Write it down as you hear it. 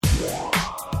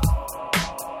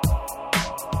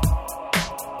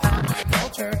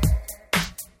culture.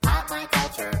 Pop my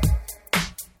culture.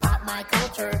 Pop my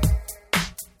culture.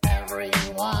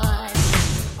 Everyone.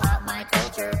 Pop my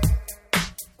culture.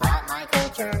 Pop my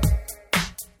culture.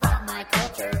 Pop my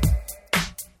culture.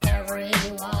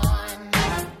 Everyone.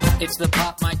 It's the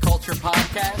Pop My Culture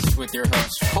podcast with your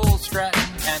hosts Cole Stratton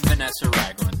and Vanessa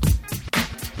Ragland.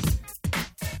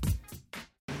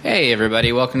 Hey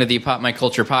everybody, welcome to the Pop My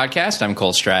Culture podcast. I'm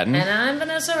Cole Stratton. And I'm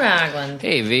Vanessa Ragland.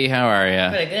 Hey V, how are you?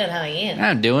 Pretty good, how are you?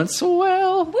 I'm doing so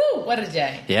well. Woo, what a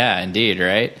day. Yeah, indeed,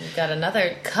 right? We've got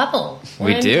another couple.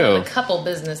 We We're do. into the couple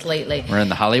business lately. We're in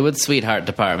the Hollywood Sweetheart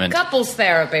department. Couples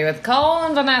therapy with Cole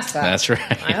and Vanessa. That's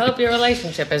right. I hope your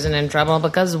relationship isn't in trouble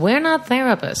because we're not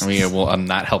therapists. We will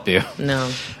not help you.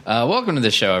 No. Welcome to the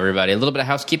show, everybody. A little bit of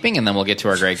housekeeping, and then we'll get to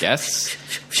our great guests.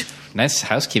 Nice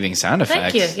housekeeping sound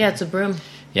effects. Thank you. Yeah, it's a broom.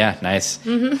 Yeah, nice.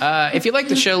 Mm-hmm. If you like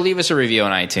the show, leave us a review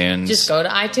on iTunes. Just go to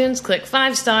iTunes, click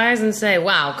 5 stars, and say,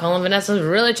 wow, Cole and Vanessa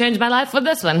really changed my life with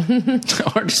this one.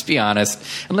 Or just be honest.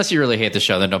 Unless you really hate the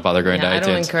show, then don't bother going to iTunes. I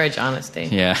don't encourage honesty.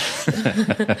 Yeah.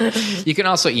 You can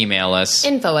also email us.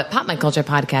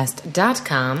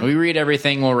 info@popmyculturepodcast.com. We read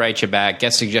everything. We'll write you back.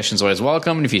 Guest suggestions always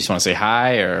welcome. And if you just want to say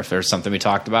hi, or if there's something we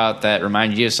talked about that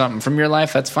reminded you of something from your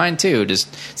life, that's fine too. Just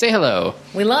say hello.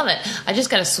 We love it. I just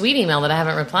got a sweet email that I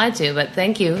haven't replied to, but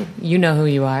thank you. You know who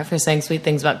you are for saying sweet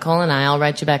things about Cole and I. I'll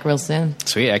write you back real soon.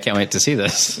 Sweet. I can't wait to see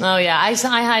this. Oh, yeah. I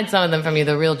hide some of them from you,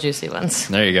 the real juicy ones.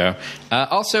 There you go.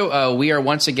 Also, we are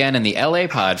once again in the LA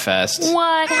Podfest.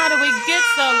 What? How did we get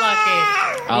so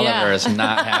lucky? Oliver is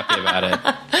not happy about it.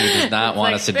 He does not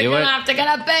want us to do it. We're going to have to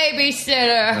get a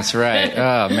babysitter. That's right.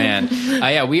 Oh, man.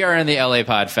 Yeah, we are in the LA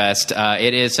Podfest.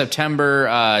 It is September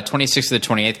 26th to the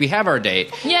 28th. We have our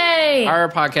date. Yay! Our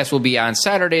podcast will be on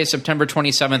Saturday, September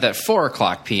 27th at 4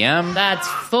 o'clock p.m. That's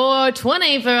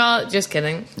 4:20 for all. Just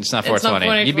kidding. It's not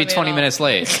 4:20. You'd be 20 minutes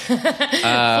late. 4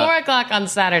 o'clock on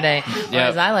Saturday. Or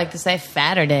as I like to say,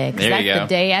 Fatterday. Because that's the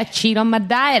day I cheat on my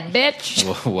diet, bitch.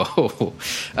 Whoa.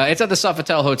 It's at the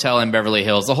Sofitel Hotel in Beverly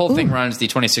Hills. The whole thing runs the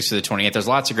 26th to the 28th. There's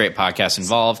lots of great podcasts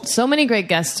involved. So many great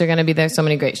guests are going to be there. So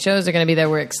many great shows are going to be there.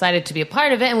 We're excited to be a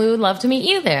part of it, and we would love to meet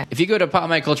you there. If you go to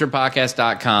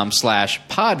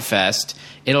popmyculturepodcast.com/podfest,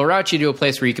 it'll route you to a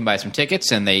place where you can buy some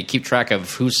tickets, and they keep track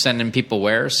of who's sending people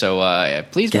where. So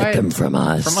please get buy them from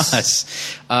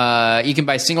us. You can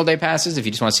buy single-day passes if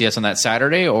you just want to see us on that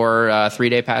Saturday, or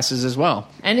 3-day passes as well.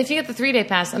 And if you get the 3-day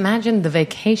pass, imagine the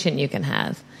vacation you can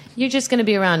have. You're just going to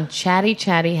be around chatty,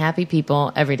 happy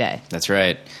people every day. That's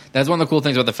right. That's one of the cool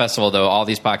things about the festival, though. All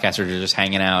these podcasters are just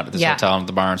hanging out at this hotel and at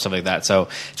the bar and stuff like that. So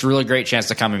it's a really great chance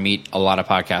to come and meet a lot of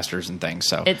podcasters and things.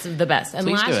 So it's the best. And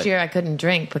last year I couldn't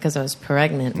drink because I was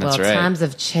pregnant. That's right. Times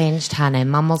have changed, honey.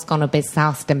 Mama's going to be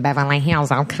soused in Beverly Hills,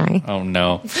 okay? Oh,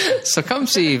 no. So come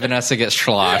see Vanessa get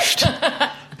sloshed.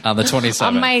 On the 27th.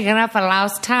 I'm making up for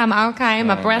lost time. Okay,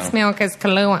 my breast milk is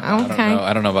Kahlua. Okay.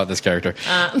 I don't know about this character.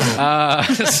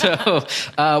 So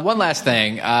one last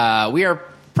thing. We are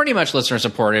pretty much listener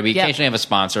supported. We occasionally have a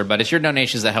sponsor, but it's your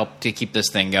donations that help to keep this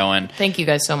thing going. Thank you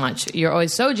guys so much. You're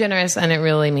always so generous, and it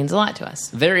really means a lot to us.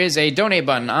 There is a donate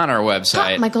button on our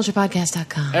website.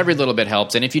 MyCulturePodcast.com. Every little bit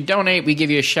helps. And if you donate, we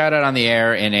give you a shout-out on the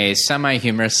air in a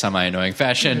semi-humorous, semi-annoying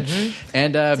fashion. Mm-hmm.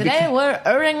 And today, we're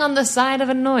erring on the side of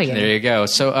annoying. There you go.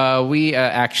 So we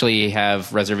actually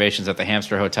have reservations at the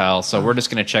Hamster Hotel, so we're just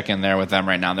going to check in there with them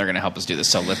right now. They're going to help us do this.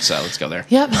 So let's go there.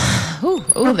 Yep.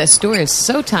 Ooh, this store is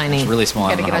so tiny. It's really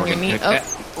small. Get on your knee.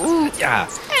 Yeah.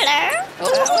 Hello.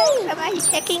 Oh, am I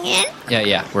checking in?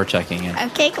 Yeah, we're checking in.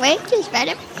 Okay, great. Just right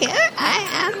up here.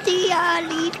 I am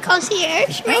the lead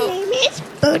concierge. My name is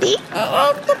Booty.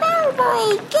 And the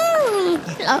bellboy, Gary.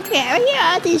 Hello, Gary.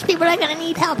 These people are going to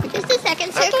need help in just a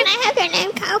second, sir. Okay. Can I have your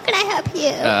name? How can I help you?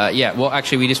 Yeah, well,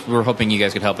 actually, we were hoping you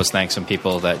guys could help us thank some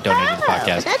people that donated to the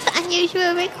podcast. That's an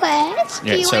unusual request.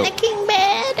 Do you want a king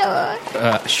bed or?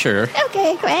 Sure.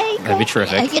 Okay, great. That'd be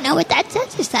terrific. You know what?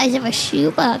 That's the size of a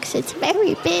shoebox. It's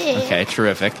very big. Okay,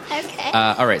 terrific. Okay.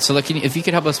 All right, so look, if you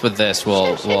could help us with this,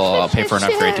 we'll pay for an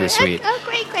upgrade to a suite. Oh,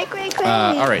 great.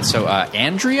 All right, so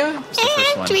Andrea is the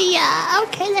first one. Andrea.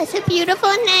 Okay, that's a beautiful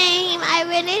name. I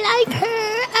really like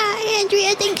her.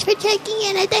 Andrea, thanks for checking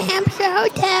in at the Hampshire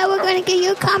Hotel. We're going to give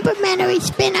you a complimentary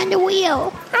spin on the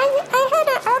wheel. I had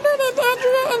an order named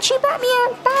Andrea, and she brought me a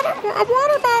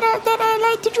water bottle that I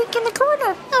like to drink in the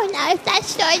corner. Oh, now if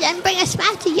that's so, then bring a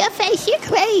smile to your face. You're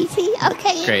crazy.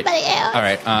 Okay, great. Anybody else? All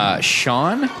right,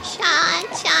 Sean.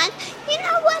 Sean. You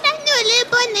know what? I knew a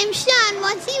little boy named Sean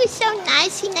once. He was so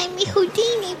nice. He named me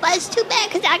Houdini, but it's too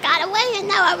bad because I got away, and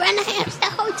now I run a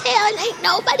Hampshire Hotel, and ain't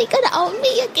nobody gonna own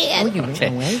me again. Oh, you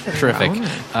ran away from terrific.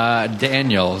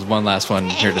 Daniel is one last one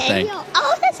here to thank.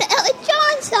 Oh, that's an Ella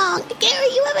John song. Gary,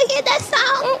 you ever hear that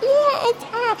song? Yeah, it's,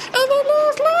 and it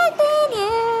looks like that,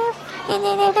 yeah. And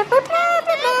then blah, blah, blah,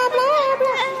 blah,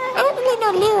 blah. I don't really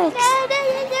know lyrics.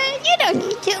 You don't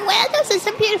need to. Well, those are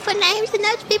some beautiful names, and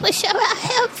those people sure are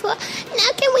helpful.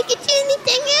 Now, can we get you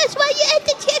anything else while you're at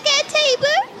the checkout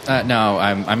table? No,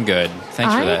 I'm good.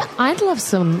 Thanks for that. I'd love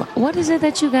some. What is it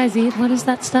that you guys eat? What is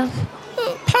that stuff?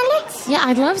 Pellets? Yeah,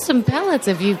 I'd love some pellets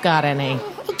if you've got any.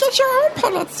 Get your own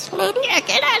pellets, lady. Yeah,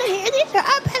 get out of here. These are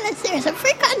our pellets. There's a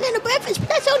free continental breakfast, but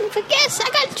that's only for guests. I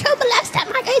got in trouble last time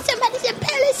I gave somebody some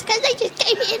pellets because they just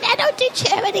gave me, and I don't do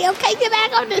charity, okay? Get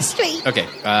back on the street. Okay,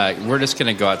 we're just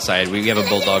going to go outside. We have a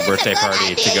bulldog birthday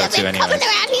party to go to anyway. Coming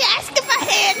around here asking for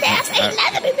handouts. Ain't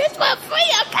nothing in this one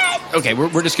free, okay? Okay,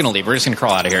 we're just going to leave. We're just going to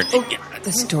crawl out of here.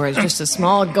 This door is just as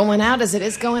small going out as it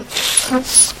is going.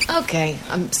 Okay,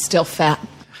 I'm still fat.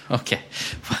 Okay.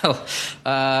 Well,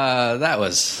 that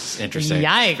was interesting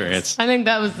Yikes. experience. I think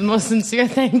that was the most sincere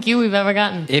thank you we've ever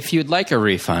gotten. If you'd like a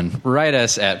refund, write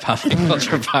us at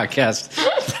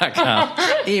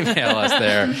popculturepodcast.com. Email us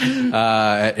there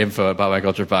at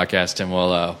info@popculturepodcast, and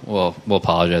we'll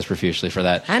apologize profusely for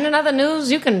that. And in other news,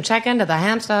 you can check into the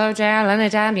Hamster Hotel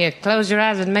anytime you close your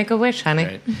eyes and make a wish, honey.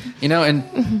 Right. You know,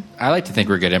 and I like to think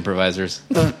we're good improvisers.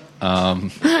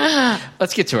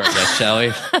 Let's get to our guest, shall we?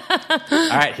 All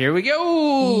right, here we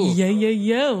go.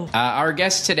 Yeah. Our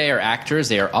guests today are actors.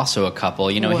 They are also a couple.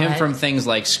 You know him What? from things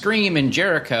like Scream and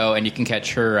Jericho, and you can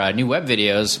catch her new web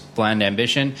videos, Blind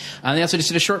Ambition. They also just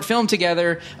did a short film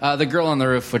together, The Girl on the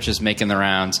Roof, which is making the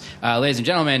rounds. Ladies and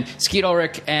gentlemen, Skeet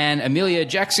Ulrich and Amelia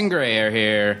Jackson Gray are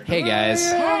here. Hey, guys.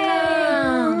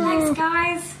 Thanks,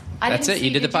 guys. That's it. You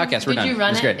did the podcast. We're done. Did you run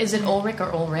It was great. Is it Ulrich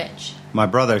or Ulrich? My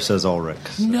brother says Ulrich.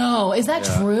 No. Is that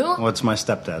true? Well, it's my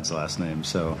stepdad's last name,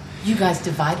 so... You guys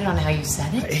divided on how you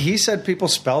said it? He said people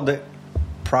spelled it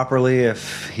properly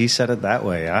if he said it that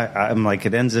way. I'm like,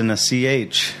 it ends in a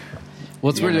CH. Well,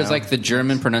 it's weird. You It's know. like the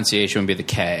German pronunciation would be the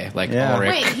K, like Yeah.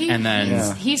 Ulrich. Wait, and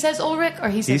then he says Ulrich or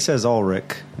he says... He says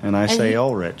Ulrich, and I say he-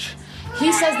 Ulrich.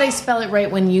 He says they spell it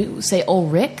right when you say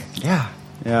Ulrich? Yeah.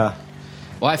 well,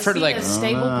 I've heard Is he like a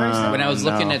stable person? when I was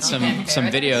looking at some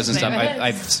videos and stuff,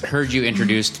 I've heard you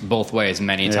introduced both ways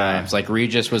many Yeah. times. Like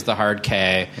Regis was the hard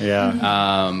K. Yeah.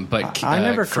 But I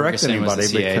never correct Ferguson was anybody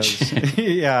the CH. because...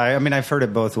 yeah, I mean, I've heard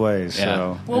it both ways, Yeah.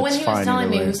 so Well, when it's he was fine telling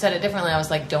either me way. who said it differently, I was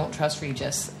like, don't trust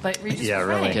Regis. But Regis Yeah, was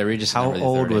really. right. Yeah, Regis. How never the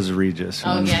old 30. was Regis?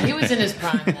 Oh, when- yeah, he was in his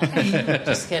prime then.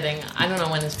 Just kidding. I don't know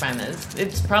when his prime is.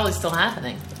 It's probably still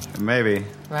happening, Maybe.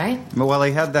 right? Well,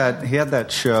 he had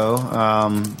that show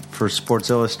for Sports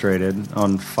Illustrated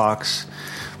on Fox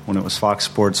when it was Fox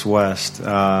Sports West.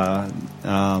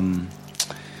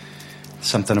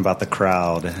 Something about the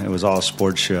crowd. It was all a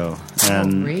sports show,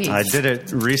 and Reese. I did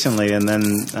it recently, and then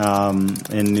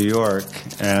in New York,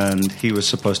 and he was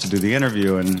supposed to do the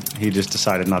interview, and he just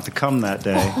decided not to come that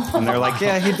day. And they're like,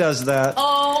 "Yeah, he does that,"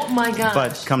 Oh, my gosh.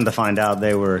 but come to find out,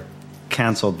 they were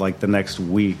canceled like the next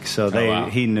week, so wow.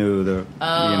 he knew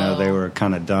they were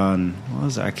kind of done. What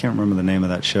was it? I can't remember the name of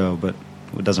that show, but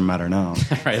it doesn't matter now.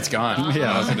 Right, it's gone.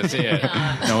 No one's going to see it.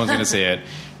 No one's going to see it.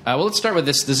 Well, let's start with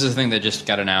this. This is a thing that just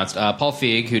got announced. Paul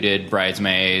Feig, who did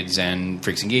Bridesmaids and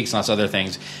Freaks and Geeks and lots of other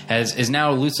things, is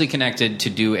now loosely connected to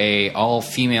do a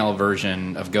all-female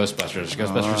version of Ghostbusters.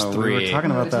 Ghostbusters 3. We were talking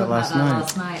about that last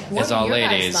night. What It's are all your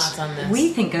guys' ladies. thoughts on this? We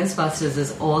think Ghostbusters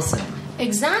is awesome.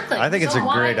 Exactly. I think it's a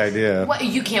why- great idea. What,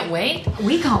 you can't wait?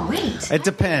 We can't wait. It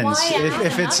depends. Why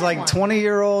If it's another like one?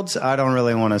 20-year-olds, I don't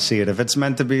really want to see it. If it's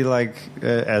meant to be like,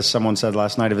 as someone said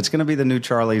last night, if it's going to be the new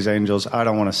Charlie's Angels, I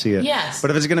don't want to see it. Yes.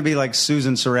 But if it's going to be like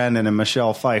Susan Sarandon and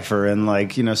Michelle Pfeiffer and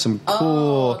like, some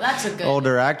cool that's a good-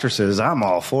 older actresses, I'm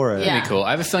all for it. Yeah. Pretty cool.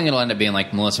 I have a feeling it'll end up being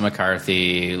like Melissa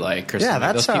McCarthy, like Kristen, Yeah,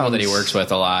 that those people that he sounds- works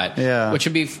with a lot. Yeah. which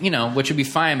would be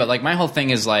fine. But like my whole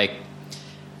thing is like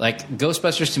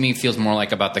Ghostbusters to me feels more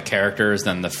like about the characters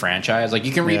than the franchise. Like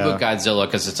you can reboot Godzilla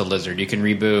because it's a lizard. You can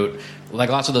reboot like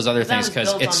lots of those other That things was because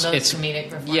built it's on those it's comedic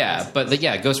performances. yeah. But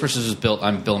Ghostbusters was built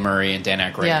on Bill Murray and Dan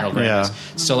Aykroyd Yeah. and Harold Yeah.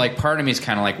 Ramis. So like part of me is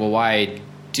kind of like, well, why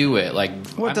do it? Like,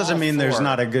 Well, it I'm doesn't all mean there's for-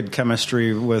 not a good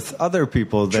chemistry with other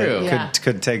people that True. Yeah.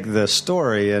 could take the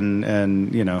story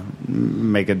and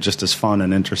make it just as fun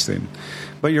and interesting.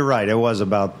 But you're right; it was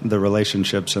about the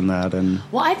relationships and that. And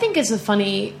Well, I think it's a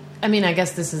funny... I mean, I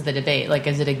guess this is the debate. Like,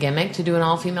 is it a gimmick to do an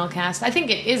all-female cast? I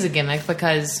think it is a gimmick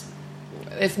because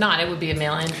if not, it would be a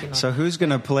male and female. so, who's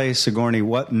going to play Sigourney?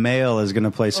 What male is going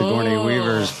to play Sigourney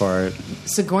Weaver's part?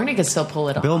 Sigourney could still pull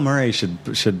it off. Bill Murray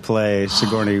should play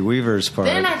Sigourney Weaver's part.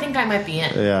 Then I think I might be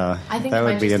in. Yeah, I think that it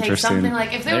would might be just take interesting. something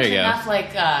like if there There was you go. enough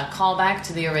like callback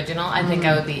to the original, I think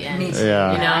I would be in. Me too.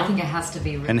 Yeah. You know? I think it has to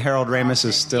be. And Harold Ramis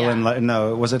is still Yeah. in.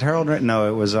 No, was it Harold? No,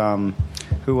 it was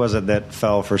who Who was it that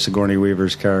fell for Sigourney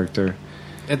Weaver's character?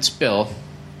 It's Bill.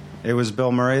 It was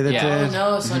Bill Murray that Yeah. Oh did?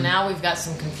 no! So now we've got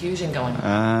some confusion going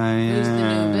on. Who's the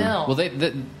new Bill?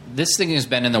 Well, this thing has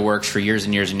been in the works for years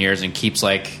and years and years, and keeps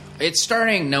like it's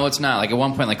starting. No, it's not. Like at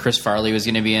one point, like Chris Farley was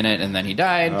going to be in it, and then he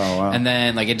died. Oh, wow. And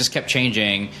then like it just kept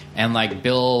changing. And like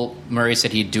Bill Murray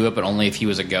said he'd do it, but only if he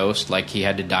was a ghost. Like he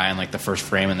had to die in like the first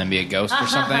frame and then be a ghost or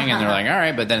something. And they're like, all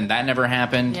right, but then that never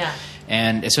happened. Yeah.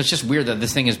 And so it's just weird that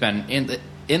this thing has been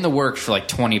in the works for like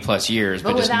 20 plus years,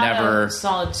 but just without never. a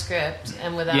solid script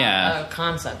and without Yeah. a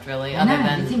concept, really. I Other know,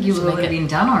 than I think you just would make have it- been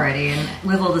done already, and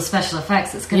with all the special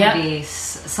effects, it's going to Yeah. be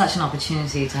such an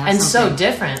opportunity to have and so something.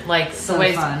 different. Like So the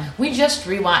ways fun. we just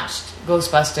rewatched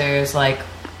Ghostbusters like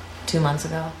 2 months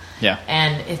ago, Yeah.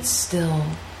 and it's still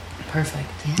perfect.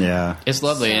 Yeah. It's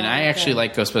lovely, So and I actually good.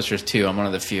 like Ghostbusters 2. I'm one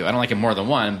of the few. I don't like it more than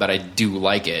one, but I do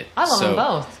like it. I love so, them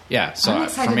both. Yeah, so I'm for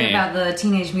excited me, about the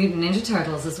Teenage Mutant Ninja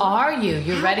Turtles as well. Are you?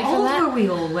 You're ready for How old that? were we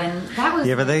all when that was?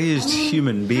 Yeah, but they used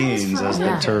human beings as the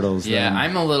Yeah. turtles. yeah, then.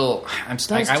 I'm a little.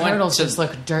 Those I went turtles to, just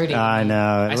look dirty. I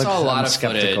know. I saw a lot I'm of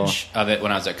skeptical. footage of it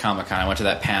when I was at Comic Con. I went to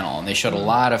that panel, and they showed a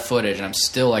lot of footage, and I'm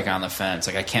still like on the fence.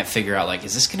 Like I can't figure out like,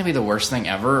 is this going to be the worst thing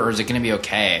ever, or is it going to be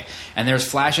okay? And there's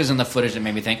flashes in the footage that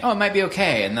made me think, oh, it might be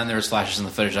okay. And then there's flashes in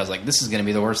the footage I was like, this is going to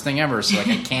be the worst thing ever. So like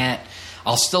I can't.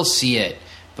 I'll still see it,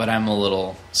 but I'm a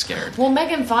little scared. Well,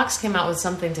 Megan Fox came out with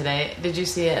something today. Did you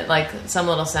see it? Like some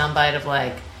little soundbite of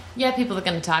like, yeah, people are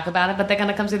going to talk about it, but they're going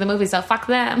to come see the movie, so fuck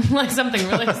them. Like something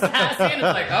really sassy, and it's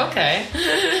like, okay.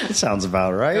 It sounds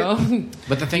about right. Oh,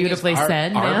 But the thing Beautifully is, are,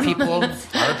 said, are ma'am.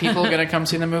 people going to come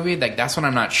see the movie? Like that's what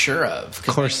I'm not sure of. Of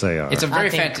course they are. It's a very I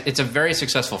think- it's a very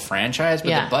successful franchise, but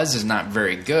Yeah. the buzz is not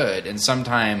very good. And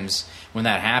sometimes when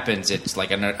that happens, it's like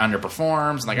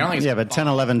underperforms. Like I don't think. It's Yeah, but 10,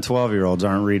 11, 12-year-olds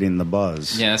aren't reading the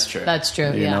buzz. Yeah, that's true. that's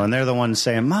true. You yeah. know, and they're the ones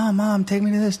saying, Mom, take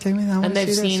me to this, take me to that. I wanna And they've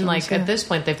see this, I seen, wanna like, see at that." this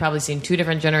point, they've probably seen 2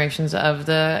 different generations of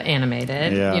the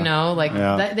animated. Yeah. You know, like,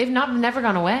 Yeah. they've never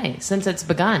gone away since it's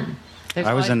begun. There's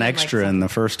I was always an been, like, extra in the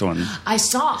first one. I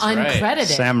saw right. uncredited.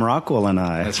 Sam Rockwell and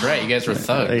I. That's right. You guys were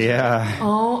thugs. Yeah.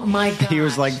 Oh, my God. He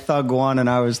was like Thug 1 and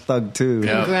I was Thug 2.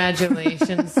 Yeah.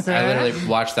 Congratulations, sir. I literally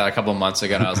watched that a couple of months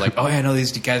ago, and I was like, "Oh yeah, I know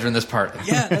these guys are in this part."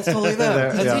 Yeah, that's totally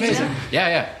them. Yeah.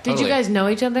 Yeah. Did totally. you guys know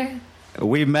each other?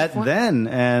 We met then,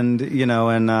 and you know,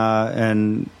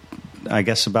 and I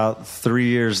guess about 3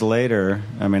 years later.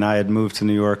 I mean, I had moved to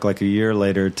New York like a year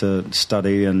later to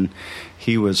study, and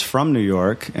he was from New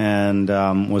York and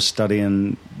was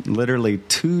studying literally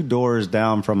 2 doors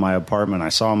down from my apartment. I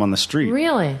saw him on the street.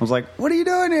 Really? I was like, "What are you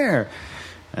doing here?"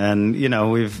 And you know,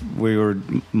 we were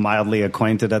mildly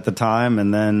acquainted at the time,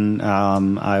 and then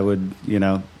I would, you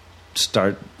know,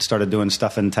 started doing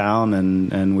stuff in town,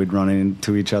 and we'd run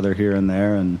into each other here and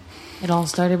there, and It all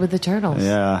started with the Turtles.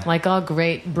 Yeah. Like all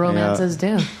great bromances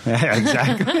do. yeah,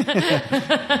 exactly.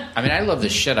 I mean, I loved the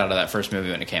shit out of that first movie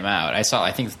when it came out. I saw, it,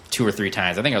 I think, 2 or 3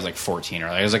 times. I think I was like 14, or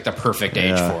like, it was like the perfect age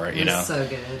Yeah. for it, you It was know. so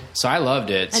good. So I loved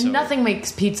it. And so. nothing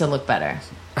makes pizza look better.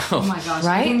 Oh my gosh!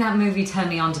 Right? I think that movie turned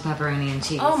me on to pepperoni and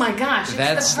cheese. Oh my gosh, it's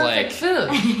That's the perfect food.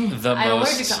 the I'm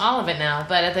allergic most. to all of it now,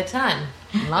 but at the time,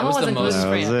 Mama was the wasn't most- gluten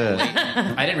free. That was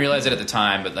it. I didn't realize it at the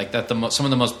time, but like that, some of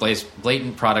the most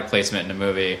blatant product placement in a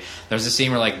movie. There's a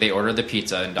scene where like they order the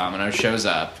pizza and Domino's shows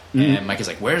up, and Mike is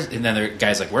like, "Where's?" And then the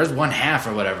guy's like, "Where's 1/2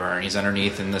 or whatever?" And he's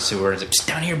underneath in the sewer. And he's like, "Psst,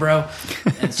 down here, bro."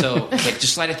 And so like,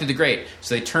 just slide it through the grate.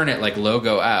 So they turn it like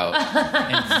logo out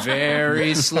and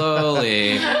very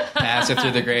slowly pass it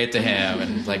through the grate to him.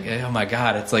 And like, oh my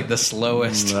god, it's like the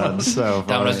slowest. That's so funny.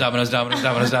 Domino's.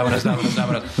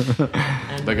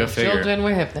 And But go figure. children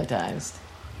were hypnotized,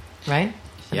 right?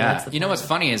 And Yeah, that's the you know point. what's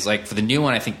funny is like for the new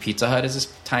one, I think Pizza Hut is this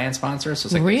tie-in sponsor. So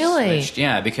it's like they Really? switched.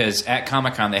 Yeah, because at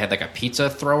Comic-Con they had like a pizza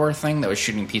thrower thing that was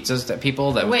shooting pizzas at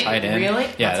people that was Wait, tied in. really?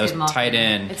 Yeah, That's that good was tied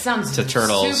marketing. in. It sounds to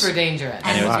Turtles. super dangerous.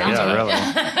 And it was Wow, yummy. yeah, really.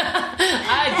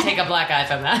 I'd take a black eye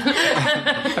from that.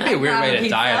 That'd be a weird way to Pizza.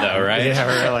 die, though, right? Yeah,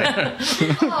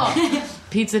 really.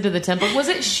 Pizza to the temple. Was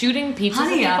it shooting pizza?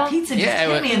 Honey, at our people? pizza just Yeah, it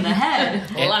hit was- me in the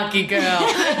head. Lucky girl.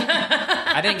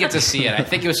 I didn't get to see it. I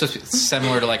think it was supposed to be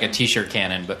similar to like a T-shirt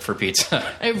cannon, but for pizza.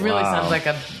 It really Wow. sounds like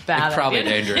a bad Probably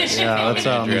idea. dangerous. Yeah, Probably that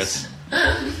sounds- dangerous.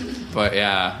 But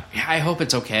yeah, I hope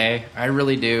it's okay. I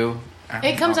really do.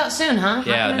 It comes out soon, huh?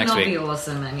 Yeah, How could it next not week. be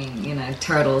awesome? I mean, you know,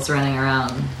 turtles running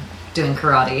around doing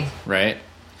karate. Right?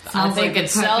 I Sounds think like the it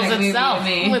sells perfect movie itself to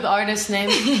me. with artist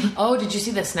names. Oh, did you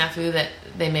see the snafu that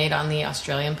they made on the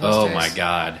Australian posters? Oh my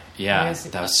god. Yeah, Yes.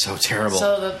 that was so terrible.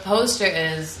 So the poster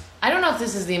is. I don't know if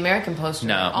this is the American poster.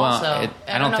 No, well, also,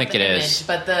 I don't know think if the it image, is.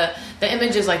 But the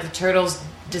image is like the turtles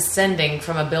descending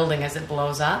from a building as it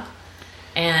blows up,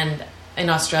 and in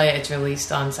Australia, it's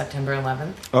released on September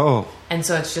 11th. Oh, And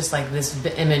so it's just like this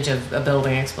image of a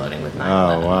building exploding with 9/11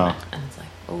 Oh, wow. on it. And it's like,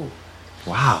 oh.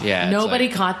 wow. Yeah, it's Nobody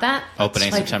like caught that? opening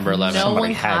It's like September 11th. No Somebody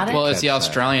one had caught to. it? Well, it's the Catch that.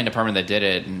 Australian department that did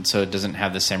it, and so it doesn't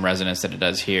have the same resonance that it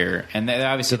does here. And they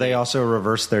obviously Do they also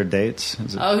reverse their dates?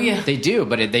 Is it- Oh, yeah. They do,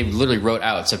 but they literally wrote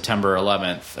out September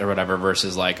 11th or whatever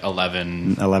versus like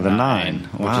 11/9, 11/9.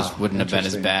 which Wow. just wouldn't have been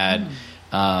as Interesting. bad.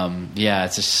 Yeah,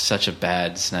 it's just such a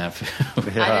bad snafu.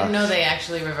 Yeah. I didn't know they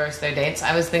actually reversed their dates.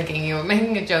 I was thinking you were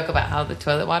making a joke about how the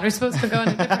toilet water is supposed to go in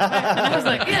a different way. And I was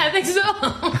like, yeah, I think so.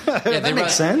 Yeah, That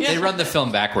makes sense. They run the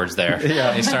film backwards there.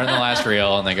 Yeah. They start in the last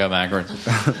reel and they go backwards.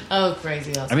 Oh,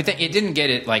 crazy. I mean, it didn't get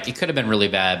it. Like, it could have been really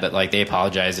bad, but like they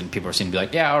apologized and people seemed to be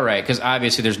like, "Yeah, all right," because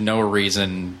obviously there's no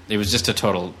reason. It was just a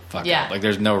total fuck Yeah. up. Like,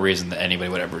 there's no reason that anybody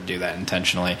would ever do that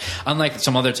intentionally. Unlike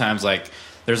some other times, like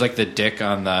there's like the dick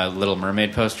on the Little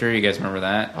Mermaid poster. You guys remember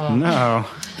that? No.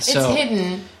 It's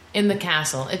hidden in the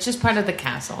castle. It's just part of the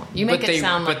castle. You make it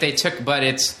sound like but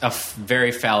it's a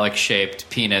very phallic shaped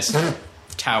penis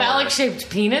tower. phallic-shaped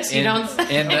penis. You don't.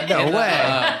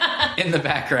 in the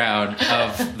background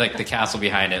of like the castle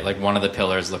behind it, like one of the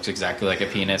pillars looks exactly like a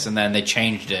penis, and then they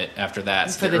changed it after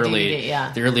that. For the DVD,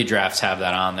 yeah. The early drafts have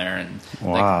that on there, and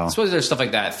Wow. I suppose there's stuff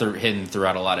like that hidden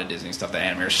throughout a lot of Disney stuff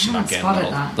that animators snuck in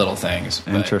spotted that. little things.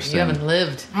 But Interesting. You haven't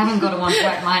lived. I haven't got a one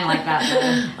track mind like that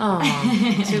though.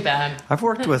 Oh, too bad. I've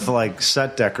worked with like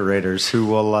set decorators who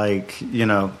will like,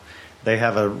 they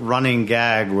have a running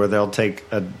gag where they'll take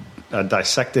a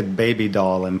dissected baby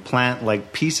doll and plant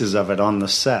like pieces of it on the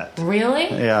set. Really?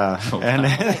 Yeah, and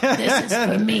This is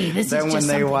for me. This then is when just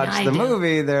they something watch I the do.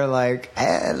 movie, they're like,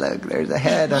 "Hey, look, there's a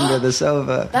head under the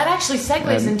sofa." That actually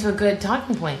segues into a good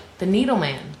talking point. The Needle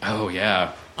Man. oh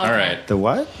yeah, all Okay. right, The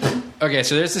what? okay.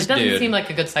 So there's this It doesn't dude. seem like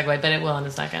a good segue, but it will in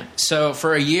a second. So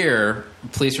for a year,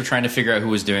 police were trying to figure out who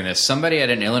was doing this. Somebody at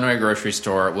an Illinois grocery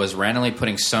store was randomly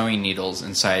putting sewing needles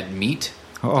inside meat,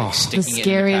 Oh, sticking The it in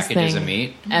scariest packages thing of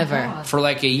meat ever. for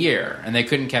like a year, and they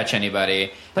couldn't catch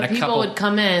anybody. But and a people couple, would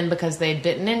come in because they'd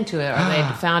bitten into it, or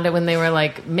they'd found it when they were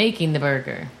like making the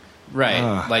burger.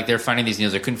 right? Like they're finding these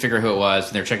needles. They couldn't figure out who it was,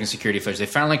 and they were checking security footage. They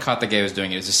finally caught the guy who was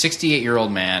doing it. It was a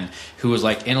 68-year-old man who was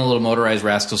like in a little motorized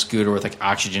rascal scooter with like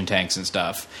oxygen tanks and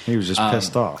stuff. he was just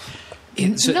pissed off.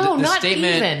 So No, the not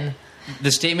statement, even.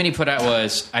 The statement he put out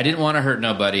was, "I didn't want to hurt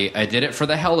nobody. I did it for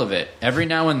the hell of it. Every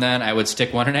now and then I would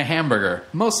stick one in a hamburger,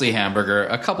 mostly hamburger.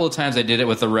 A couple of times I did it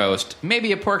with a roast,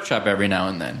 maybe a pork chop every now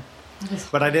and then.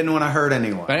 But I didn't want to hurt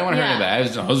anyone. But I didn't want to hurt Yeah.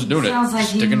 anybody. I was doing Sounds it, like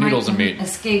he sticking might needles in have meat."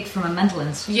 escaped from a mental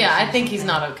institution. Yeah, I or think he's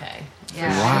something. not okay.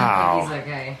 Yeah, Wow. I don't think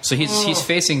he's okay. So he's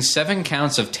facing 7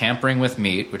 counts of tampering with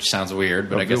meat, which sounds weird,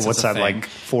 but I guess What's that's a that, thing. like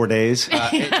 4 days?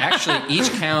 Actually, each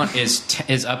count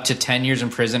is up to 10 years in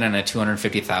prison and a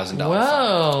 $250,000 fine.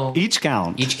 Whoa. Each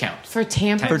count. Each count. For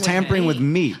tampering For tampering with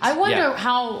meat. I wonder Yeah.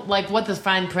 how, like, what the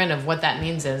fine print of what that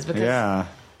means is. Because Yeah.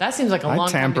 that seems like a I long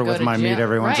time tamper to go with to my jail. meat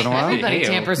every once in a Right, while. Everybody Hey,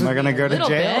 tampers am I with gonna me go a to little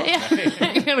jail? bit.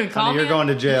 Yeah. You're going to call You're me? going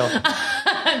to jail.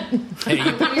 Hey,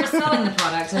 When you're selling the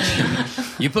product, I mean,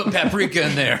 you put paprika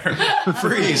in there.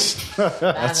 Freeze.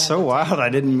 That's so wild. I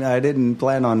didn't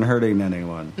plan on hurting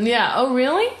anyone. Yeah. Oh,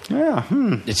 really? Yeah.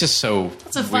 It's just so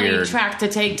It's a funny weird. track to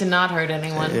take to not hurt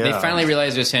anyone. Yeah. They finally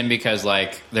realized it was him because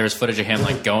like there was footage of him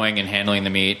like going and handling the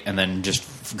meat and then just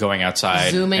going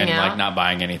outside Zooming and out. like not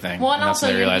buying anything. Well, and that's also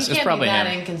when they you realized can't it's probably be that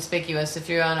him. inconspicuous if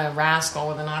you're on a rascal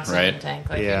with an oxygen Right. tank.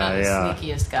 Like you're Yeah, not the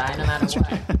yeah. sneakiest guy, no matter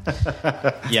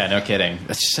what. Yeah, no kidding.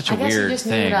 That's just such a I guess weird he just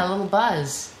thing. needed a little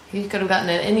buzz. He could have gotten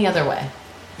it any other way.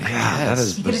 Yeah, that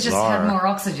is you could have just had bizarre. more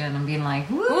oxygen and been like,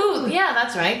 woo, Ooh, yeah,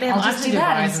 that's right. They have I'll just do oxygen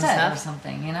that bars instead or and stuff.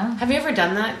 something, you know? Have you ever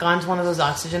done that? Gone to one of those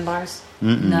oxygen bars?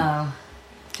 No.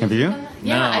 Have you?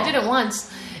 Yeah, No. I did it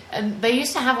once. And they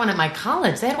used to have one at my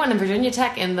college. They had one in Virginia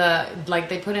Tech in the, like,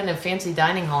 they put in a fancy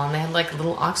dining hall and they had, like, a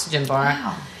little oxygen bar.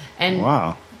 Wow. And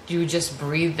Wow. you would just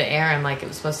breathe the air and, like, it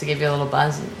was supposed to give you a little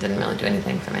buzz and it didn't really do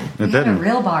anything for me. It We had a didn't.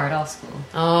 real bar at our school.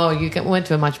 Oh, you went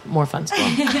to a much more fun school.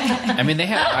 I mean, they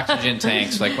have oxygen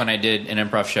tanks. Like when I did an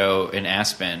improv show in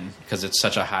Aspen, because it's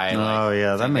such a high. Oh,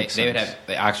 yeah, that thing, makes they would sense. have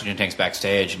the oxygen tanks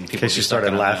backstage, and In people. case would you be sucking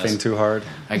started on laughing those. too hard.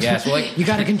 I guess. Well, like You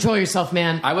got to control yourself,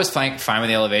 man. I was fine with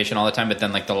elevation all the time, but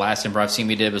then like the last improv scene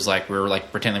we did was like we were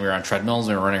like pretending we were on treadmills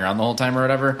and we were running around the whole time or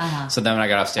whatever. Uh-huh. So then when I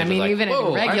got off stage, I mean, I was like, even at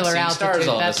whoa, regular I'm seeing stars altitude,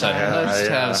 all of a that's sudden. all right. Let's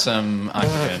Yeah. have some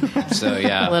oxygen. So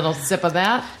yeah, A little sip of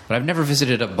that. but I've never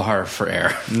visited a bar for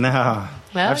air. No.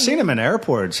 Well, I've seen him in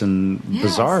airports and Yeah,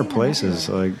 bizarre I've seen him places.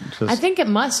 Like, just I think it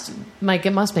must make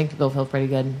people feel pretty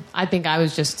good. I think I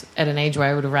was just at an age where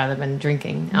I would have rather been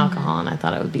drinking alcohol, and I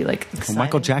thought it would be like exciting. Well,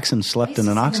 Michael Jackson slept in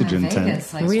an oxygen tent.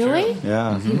 Really?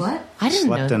 Yeah, He what? I didn't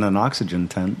slept know. in an oxygen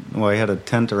tent. Well, he had a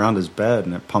tent around his bed,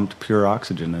 and it pumped pure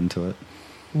oxygen into it.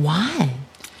 Why?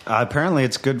 Apparently,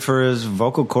 it's good for his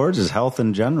vocal cords, his health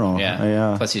in general. Yeah.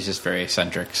 yeah, Plus, he's just very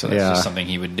eccentric, so that's Yeah. just something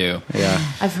he would do. yeah.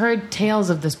 I've heard tales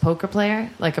of this poker player,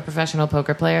 like a professional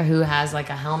poker player, who has like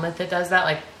a helmet that does that,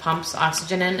 like pumps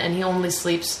oxygen in, and he only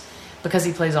sleeps because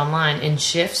he plays online in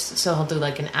shifts. So he'll do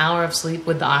like an hour of sleep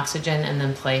with the oxygen, and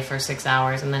then play for 6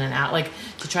 hours, and then an hour, like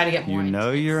to try to get more. You know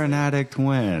you're an addict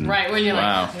when. right when you're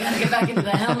Wow. like, I gotta get back into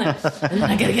the helmet, and then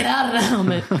I gotta get out of the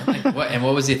helmet.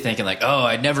 What was he thinking? Like, oh,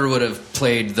 I never would have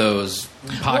played those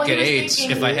pocket was eights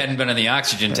thinking- if I hadn't been in the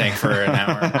oxygen tank for an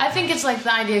hour. I think it's like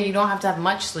the idea you don't have to have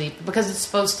much sleep because it's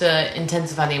supposed to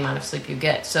intensify the amount of sleep you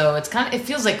get. So it's kind of, it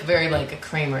feels like very like a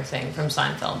Kramer thing from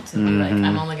Seinfeld to be like,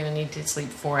 I'm only going to need to sleep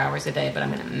 4 hours a day, but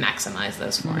I'm going to maximize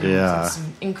those 4 hours. Yeah. It's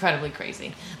incredibly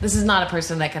crazy. This is not a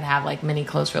person that could have like many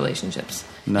close relationships.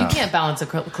 No. You can't balance a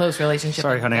close relationship.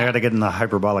 Sorry, like honey, I that. got to get in the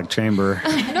hyperbolic chamber.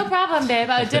 No problem, babe.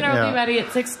 Dinner will Yeah. be ready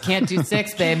at 6. Can't do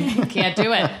 6, babe. Can't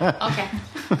do it. Okay.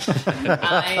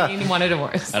 I want a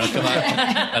divorce. I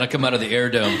don't come out of the air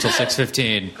dome till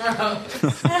 6:15. No,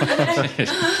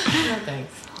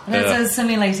 thanks. There's Yeah. those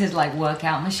simulated like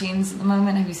workout machines at the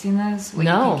moment. Have you seen those? Where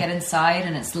No. you can get inside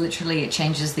and it's literally, it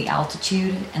changes the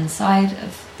altitude inside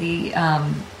of the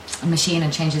machine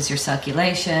and changes your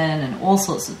circulation and all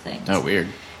sorts of things. Oh, weird.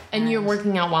 And you're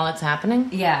working out while it's happening?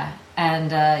 Yeah,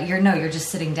 and you're just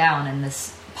sitting down in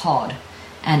this pod,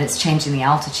 and it's changing the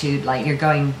altitude. Like you're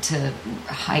going to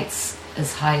heights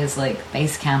as high as like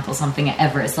base camp or something at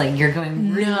Everest. Like you're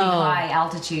going really No. high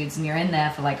altitudes, and you're in there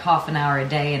for like half an hour a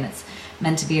day, and it's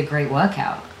meant to be a great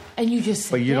workout. And you just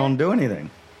sit But you there? don't do anything.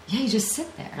 Yeah, you just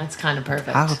sit there. That's kind of perfect.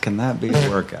 How can that be a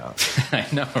workout? I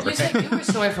know, You right? said you were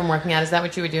sore from working out. Is that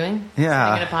what you were doing? Yeah.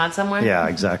 Sitting in a pod somewhere? Yeah,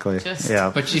 exactly. Just-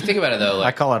 Yeah. But you think about it though, I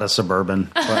like call it a suburban.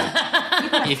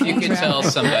 But if you could tell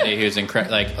somebody who's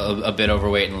like a bit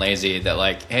overweight and lazy that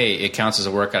like, hey, it counts as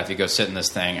a workout if you go sit in this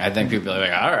thing, I think people are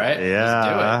like, all right, let's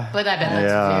yeah. But I bet that's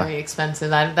Yeah. very expensive.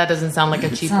 That doesn't sound like a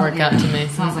cheap Sound- workout to me.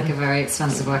 Sounds like a very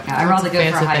expensive workout. I'd rather go for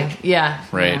a Fancy hike. thing. Yeah.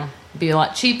 do it. Right. Yeah. Be a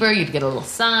lot cheaper. You'd get a little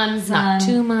sun. Not Sun.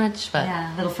 too much, but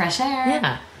Yeah, a little fresh air.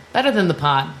 yeah. Better than the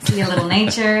pod. See a little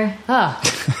nature. Oh.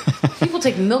 People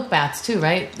take milk baths too,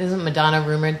 right? Isn't Madonna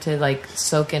rumored to like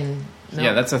soak in milk?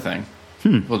 Yeah, that's a thing.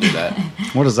 We'll do that.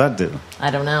 What does that do? I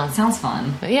don't know. Sounds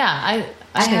fun. But yeah, I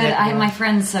I think heard that could my work.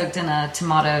 friend soaked in a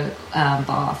tomato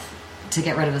bath to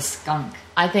get rid of a skunk.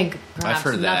 I think perhaps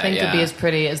heard that, nothing could be yeah. as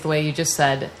pretty as the way you just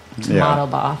said tomato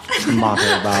bath. Tomato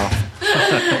bath.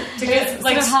 To get,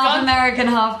 Like half skunk, American,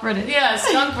 half British. yeah,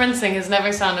 skunk rinsing has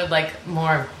never sounded like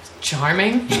more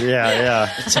charming. Yeah.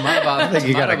 Tomato bath, think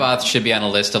you tomato gotta- bath should be on a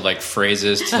list of like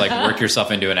phrases to like work yourself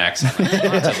into an accent.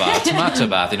 Tomato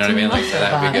bath. You know what I mean? Like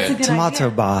that would be That's a good. good Tomato idea.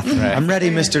 bath. I'm ready,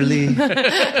 Mr. Lee.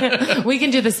 We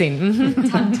can do the scene.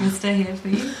 Mhm. Tongue twister here for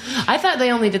you. I thought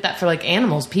they only did that for like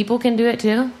animals. People can do it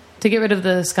too to get rid of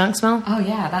the skunk smell. Oh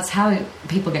yeah, that's how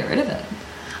people get rid of it.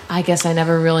 I guess I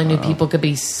never really knew people could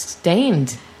be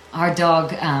stained. Our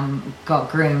dog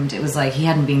got groomed. It was like he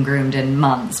hadn't been groomed in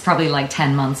months, probably like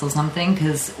 10 months or something,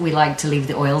 because we like to leave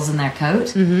the oils in their coat.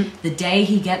 Mm-hmm. The day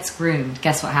he gets groomed,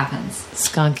 guess what happens?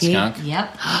 Skunky. Skunk.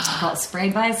 Yep, got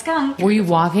sprayed by a skunk. Were you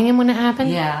walking him when it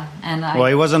happened? Yeah, and I. Well,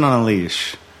 he wasn't on a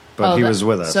leash, but Oh, he that- was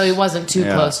with us. So he wasn't too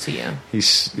Yeah. close to you.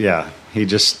 He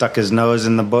just stuck his nose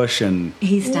in the bush, and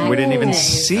He stank. we didn't even Ooh.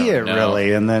 see it No.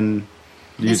 really. And then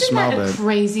you Isn't smelled that a it.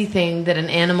 crazy thing that an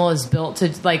animal is built to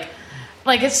like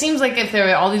it seems like if there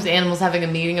were all these animals having a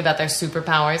meeting about their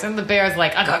superpowers, and the bear's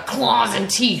like, I got claws and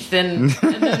teeth, and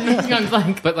then the skunk's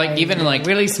like, But like even like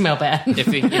really smell bad. if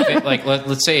it like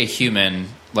let's say a human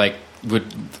like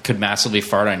could massively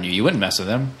fart on you, you wouldn't mess with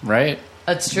him, right?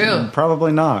 That's true.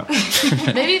 Probably not.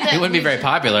 Maybe that It wouldn't be very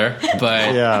popular,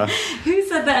 but Yeah. Who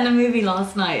said that in a movie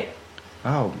last night?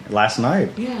 Oh, last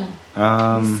night. Yeah.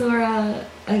 I saw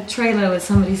a trailer with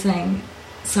somebody saying,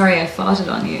 "Sorry, I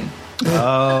farted on you."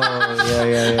 Oh,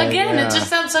 yeah. Again, yeah. it just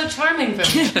sounds so charming for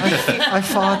me. I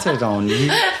farted on you.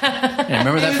 yeah,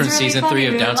 remember that It from was really season funny, 3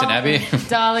 of we were Downton Abbey? laughing.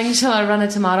 Darling, shall I run a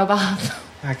tomato bath?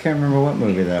 I can't remember what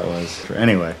movie that was.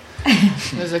 Anyway.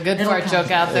 There's a good It'll fart come.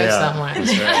 joke out there Yeah.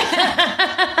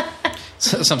 somewhere.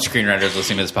 So, some screenwriters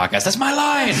listening to this podcast. That's my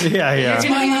line. Yeah. If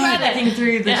you read it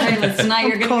through the trailers tonight,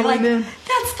 you're going to be like, calling in.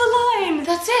 "That's the line.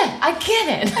 That's it. I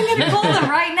get it. I'm going to call them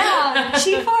right now."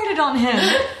 She farted on him.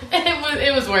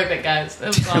 It was worth it, guys. It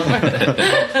was all worth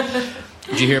it.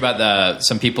 Did you hear about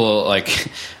some people, like,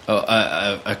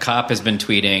 a cop has been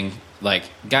tweeting, like,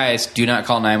 guys, do not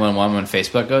call 911 when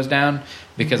Facebook goes down,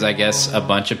 because I guess a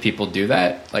bunch of people do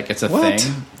that. Like, it's a What?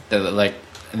 thing. That, like,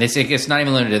 and they say it's not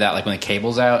even limited to that. Like, when the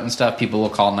cable's out and stuff, people will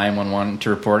call 911 to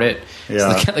report it. Yeah.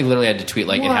 So they like, literally had to tweet,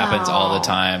 like, it happens all the Wow.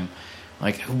 time.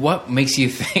 Like, what makes you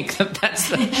think that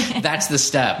that's the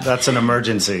step? That's an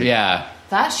emergency. Yeah.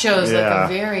 That shows Yeah. like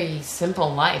a very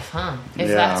simple life, huh? If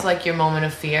Yeah. that's like your moment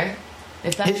of fear,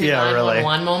 if that's your Yeah, really.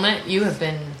 911 moment, you have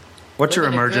been. What's your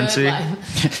living a good emergency?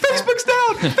 life. Facebook's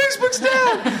down. Facebook's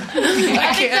down.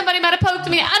 I think somebody might have poked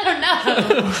me. I don't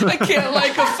know. I can't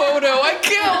like a photo. I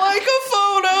can't like a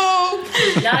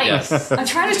photo. Yikes! I'm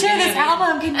trying to share this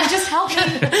album. Can you just help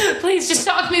me? Please just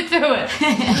talk me through it.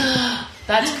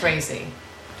 That's crazy.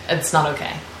 It's not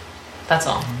okay. That's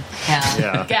all. Yeah.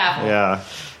 Yeah. Gavel. Yeah.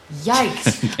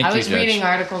 Yikes! I you, was Judge. reading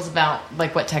articles about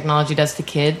like what technology does to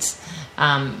kids,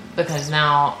 because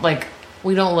now like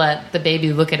we don't let the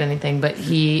baby look at anything, but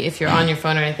if you're on your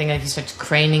phone or anything, like he starts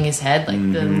craning his head, like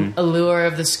the allure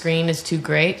of the screen is too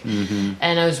great. And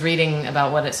I was reading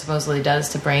about what it supposedly does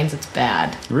to brains. It's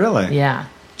bad. Really? Yeah,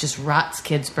 just rots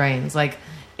kids' brains. Like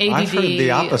ADD. I've heard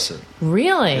the opposite.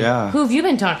 Really? Yeah. Who have you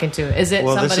been talking to? Is it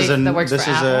Well, somebody that works this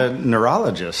for is Apple? a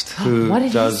neurologist who What did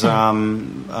he does.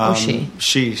 say?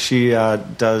 She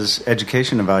does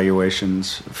education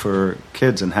evaluations for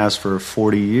kids and has for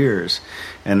 40 years,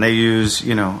 and they use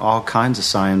all kinds of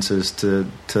sciences to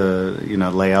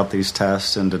lay out these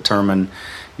tests and determine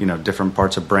different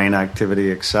parts of brain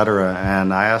activity, et cetera.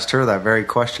 And I asked her that very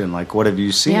question, like, what have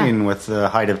you seen with the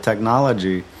height of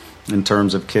technology in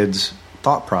terms of kids'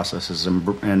 thought processes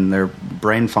and their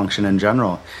brain function in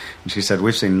general? And she said,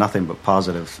 we've seen nothing but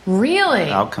positive Really?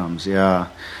 outcomes. Yeah,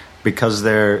 because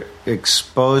they're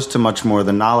exposed to much more.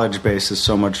 The knowledge base is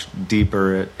so much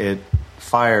deeper. It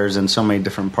fires in so many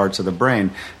different parts of the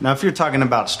brain. Now, if you're talking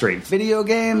about straight video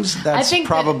games, that's think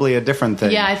probably a different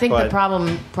thing. Yeah, I think the But-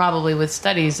 problem probably with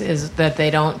studies is that they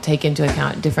don't take into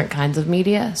account different kinds of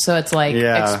media. So it's like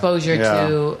Yeah, exposure yeah.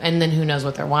 to, and then who knows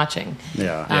what they're watching.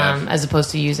 Yeah. As opposed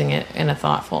to using it in a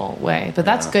thoughtful way. But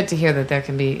that's good to hear that there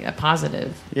can be a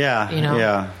positive. Yeah, You know?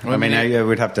 yeah. Well, I mean, I mean, I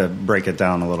would have to break it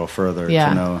down a little further Yeah.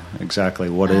 to know exactly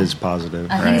what is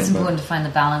positive. I think it's But- important to find the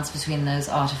balance between those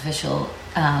artificial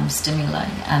stimuli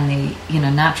and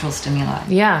the natural stimuli.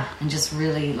 Yeah. And just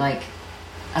really like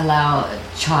allow a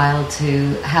child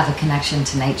to have a connection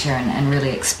to nature and really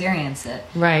experience it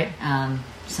Right.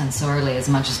 sensorially as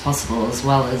much as possible, as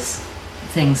well as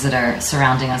things that are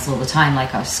surrounding us all the time,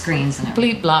 like our screens and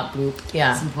everything. Bleep, blop, bloop.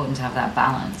 Yeah. It's important to have that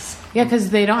balance. Yeah, because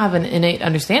they don't have an innate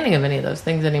understanding of any of those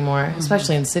things anymore,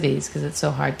 especially in cities, because it's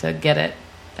so hard to get it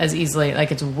as easily.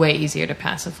 Like, it's way easier to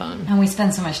pass a phone. And we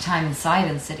spend so much time inside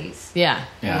in cities Yeah.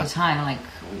 all the time. Like,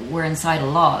 we're inside a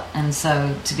lot. And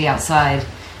so to be outside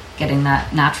getting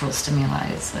that natural stimuli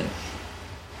is like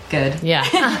good. Yeah.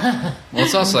 Well,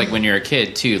 it's also like when you're a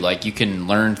kid too. Like you can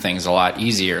learn things a lot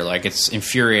easier. Like it's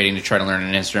infuriating to try to learn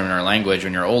an instrument or a language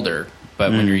when you're older,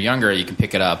 but when you're younger, you can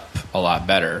pick it up a lot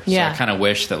better. So Yeah. I kind of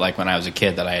wish that like when I was a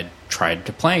kid that I had tried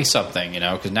to play something,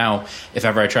 because now if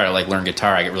ever I try to like learn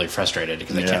guitar, I get really frustrated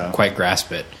because I Yeah. can't quite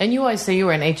grasp it. And you always say you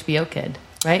were an HBO kid,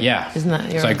 right? Yeah. Isn't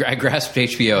that your... So I grasped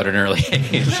HBO at an early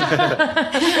age.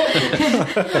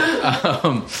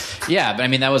 Yeah, but I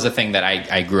mean, that was a thing that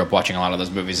I grew up watching a lot of those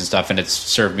movies and stuff, and it's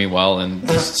served me well in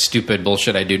this stupid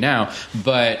bullshit I do now.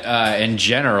 But in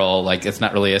general, like, it's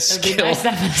not really a be skill. nice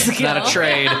to have a It's not a skill.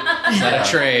 trade. It's not a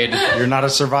trade. You're not a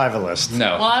survivalist.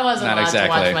 No. Well, I wasn't not allowed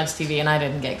exactly. to watch much TV, and I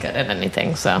didn't get good at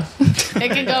anything, so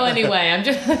it can go anyway. I'm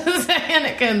just saying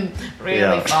it can really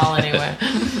Yeah. fall anywhere.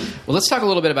 Well, let's talk a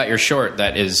little bit about your short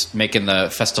that is making the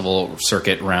festival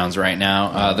circuit rounds right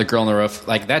now. The Girl on the Roof.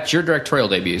 Like, that's your directorial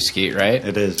debut, Skeet, right?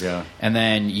 It is, yeah. And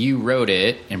then you wrote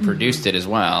it and produced it as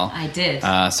well. I did.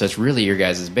 So it's really your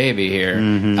guys' baby here.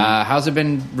 How's it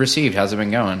been received? How's it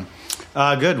been going?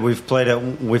 Good. We've played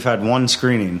it. We've had one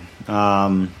screening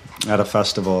at a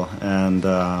festival,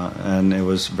 and it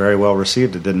was very well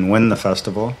received. It didn't win the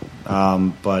festival,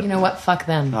 but You know what? Fuck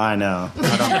them. I know.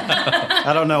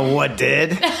 I don't know what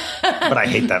did, but I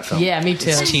hate that film. Yeah, me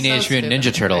too. Teenage So Mutant Ninja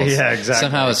stupid. Turtles. Yeah, exactly.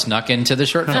 Somehow it snuck into the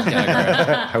short film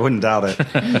category. I wouldn't doubt it.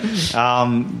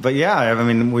 But yeah, I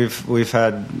mean, we've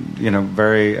had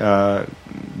very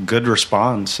good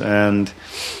response, and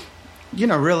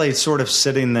really sort of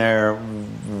sitting there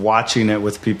watching it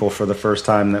with people for the first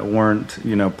time that weren't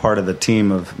part of the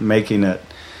team of making it,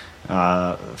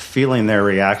 feeling their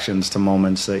reactions to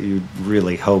moments that you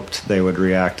really hoped they would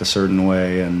react a certain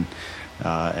way, and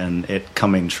it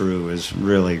coming true is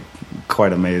really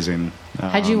quite amazing.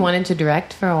 Had you wanted to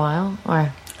direct for a while,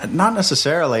 or Not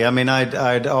necessarily. I mean,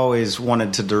 I'd always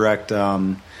wanted to direct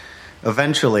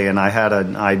eventually, and I had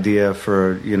an idea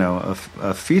for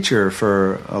a feature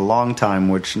for a long time,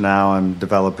 which now I'm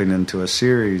developing into a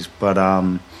series. But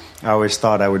I always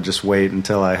thought I would just wait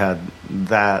until I had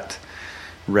that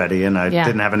ready, and I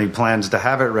didn't have any plans to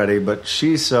have it ready. But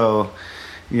she's so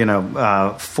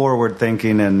forward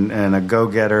thinking and a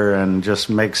go-getter and just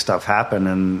make stuff happen.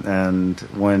 And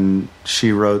when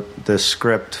she wrote this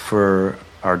script for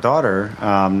our daughter,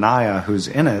 Naya, who's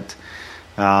in it,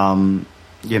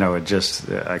 it just,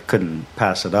 I couldn't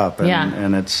pass it up.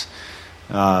 And it's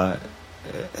a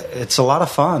lot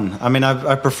of fun. I mean,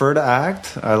 I prefer to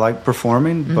act. I like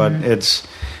performing, but it's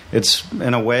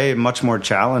in a way much more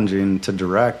challenging to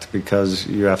direct because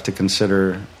you have to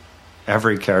consider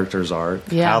every character's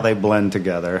arc, how they blend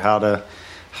together, how to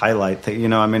highlight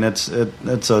things. I mean, it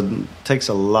takes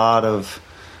a lot of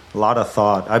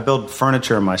thought. I build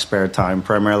furniture in my spare time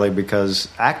primarily because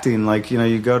acting,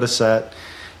 you go to set,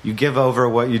 you give over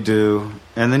what you do,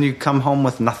 and then you come home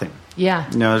with nothing. Yeah.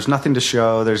 There's nothing to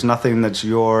show. There's nothing that's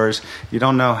yours. You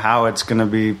don't know how it's going to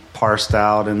be parsed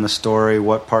out in the story,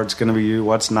 what part's going to be you,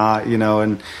 what's not,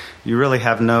 and you really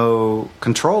have no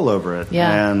control over it.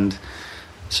 Yeah. And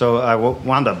so I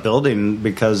wound up building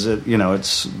because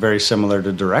it's very similar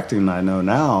to directing. I know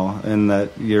now, in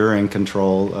that you're in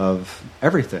control of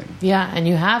everything. Yeah, and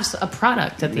you have a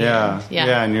product at the end.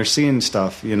 Yeah, and you're seeing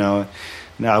stuff.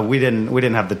 Now we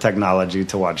didn't have the technology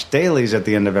to watch dailies at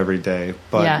the end of every day,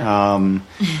 but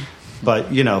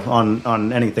but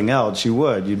on anything else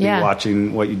you'd be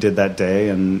watching what you did that day,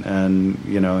 and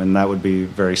that would be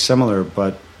very similar,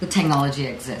 but. The technology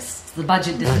exists. The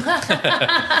budget doesn't.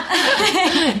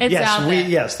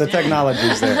 Yes, the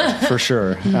technology's there for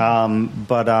sure.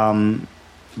 But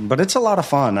it's a lot of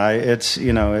fun. It's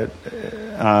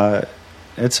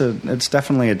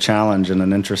definitely a challenge and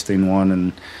an interesting one,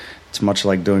 and it's much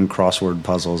like doing crossword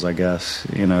puzzles, I guess.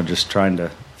 Just trying to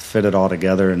fit it all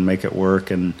together and make it work,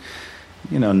 and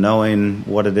knowing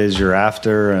what it is you're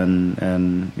after,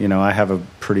 and I have a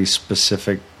pretty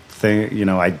specific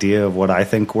idea of what I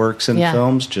think works in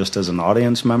films just as an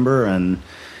audience member, and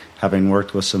having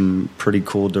worked with some pretty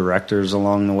cool directors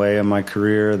along the way in my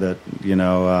career that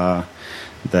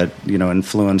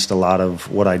influenced a lot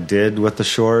of what I did with the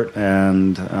short,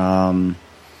 and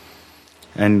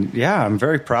I'm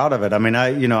very proud of it. I mean,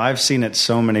 I've seen it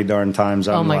so many darn times.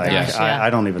 I'm I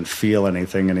don't even feel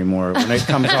anything anymore. When it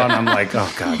comes on, I'm like,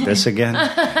 oh God, this again?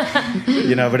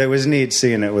 But it was neat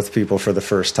seeing it with people for the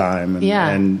first time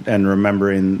and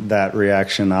remembering that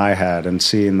reaction I had and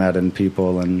seeing that in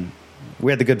people. And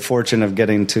we had the good fortune of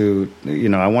getting to,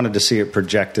 I wanted to see it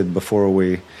projected before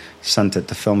we sent it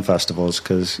to film festivals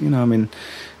because,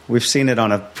 we've seen it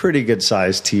on a pretty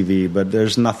good-sized TV, but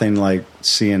there's nothing like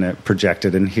seeing it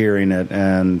projected and hearing it.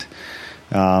 And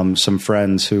some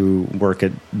friends who work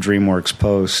at DreamWorks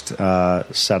Post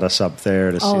set us up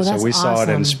there to see. So we saw it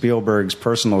in Spielberg's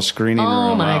personal screening room.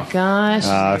 Oh my gosh!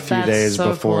 A few days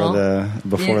before the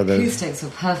acoustics were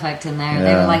perfect in there.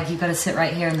 They were like, "You've got to sit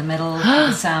right here in the middle of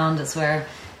the sound." It's where.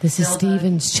 This is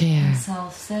Steven's chair.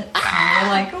 Sit. And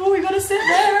we're like, oh, we gotta sit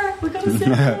there. We gotta sit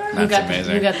there.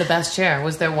 Amazing. You got the best chair.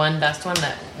 Was there one best one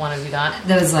that one of you got?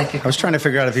 There was I was trying to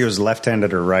figure out if he was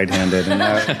left-handed or right-handed, and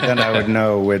then I would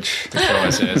know which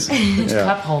choice is. Which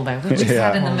cup holder. Which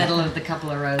sat in the middle of the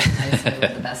couple of rows, and I said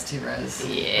with the best two rows.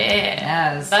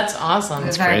 That's awesome. I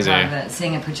was very proud of it.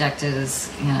 Seeing it projected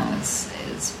is,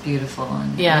 it's beautiful,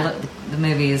 and the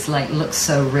movie is looks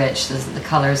so rich. The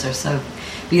colors are so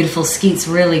beautiful. Skeet's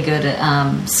really good at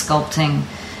sculpting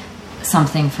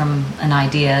something from an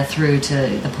idea through to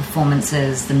the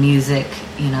performances, the music,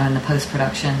 and the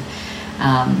post-production.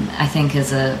 I think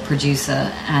as a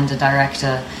producer and a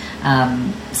director,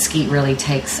 Skeet really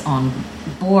takes on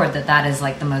board that is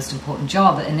the most important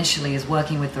job initially, is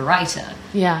working with the writer.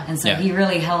 Yeah. And so he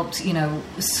really helped,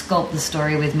 sculpt the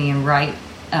story with me and write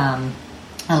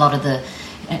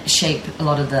shape a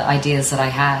lot of the ideas that I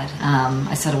had.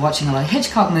 I started watching a lot of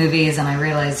Hitchcock movies, and I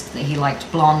realized that he liked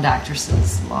blonde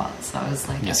actresses a lot. So I was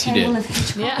like, yes, okay, he did. Well, if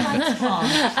Hitchcock likes blonde,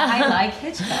 I like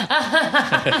Hitchcock.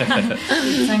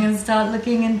 So I'm going to start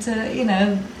looking into,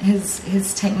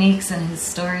 his techniques and his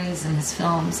stories and his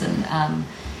films. And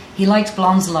he liked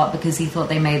blondes a lot because he thought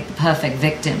they made the perfect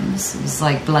victims. It was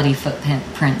like bloody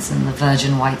footprints in the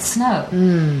virgin white snow.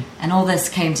 And all this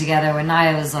came together when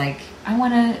Naya was like, I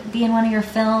want to be in one of your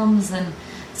films. And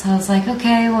so I was like,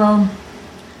 okay, well, I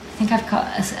think I've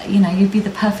got, you'd be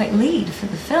the perfect lead for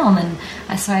the film. And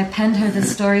so I penned her the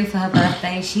story for her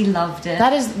birthday. She loved it.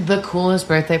 That is the coolest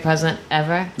birthday present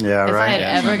ever. Yeah, if right. I had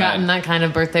ever gotten that kind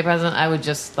of birthday present, I would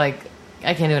just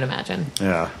I can't even imagine.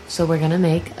 Yeah. So we're gonna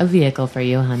make a vehicle for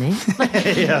you, honey.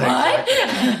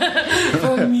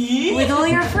 For me? With all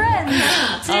your friends.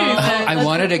 Dude, I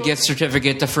wanted a gift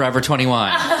certificate to Forever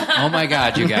 21. Oh my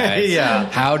God, you guys. Yeah.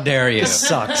 How dare you?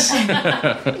 Sucks.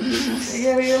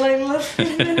 you're like, let's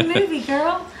get in the movie,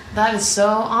 girl. That is so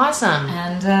awesome.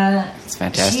 And It's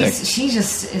fantastic. she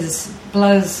just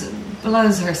blows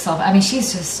herself. I mean,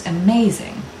 she's just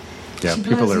amazing. Yeah, She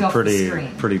people blows you are off the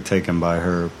screen. pretty taken by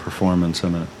her performance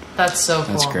in it. That's so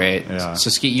cool. That's great. Yeah. So,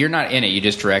 Skeet, you're not in it. You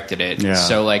just directed it. Yeah.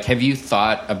 So, like, have you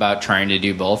thought about trying to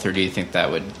do both, or do you think that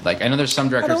would, like, I know there's some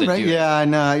directors that do it. Yeah, I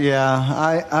know.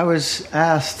 Yeah, I was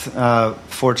asked.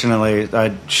 Fortunately,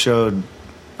 I showed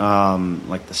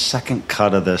like the second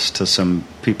cut of this to some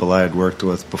people I had worked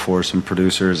with before, some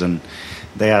producers, and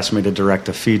they asked me to direct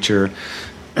a feature.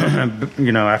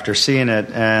 After seeing it,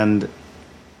 and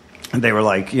they were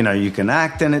like, you can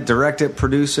act in it, direct it,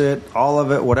 produce it, all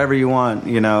of it, whatever you want,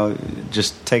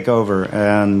 just take over.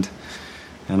 And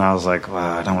I was like, well,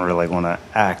 I don't really want to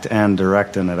act and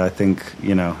direct in it. I think,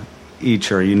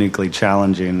 each are uniquely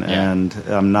challenging, and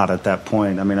I'm not at that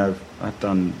point. I mean, I've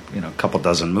done, a couple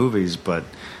dozen movies, but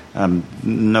I'm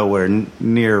nowhere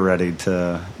near ready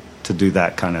to do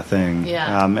that kind of thing.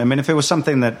 Yeah. I mean, if it was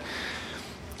something that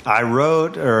I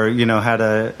wrote or, had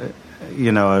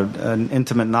an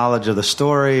intimate knowledge of the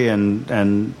story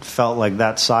and felt like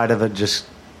that side of it just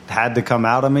had to come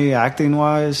out of me acting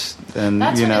wise, then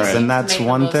That's when it seems then to that's make the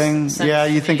one most thing. sense Yeah,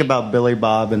 you to think me. about Billy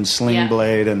Bob and Sling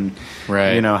Blade and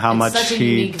Right. how It's much such a he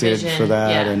unique did vision. for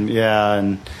that,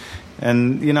 Yeah.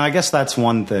 and I guess that's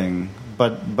one thing.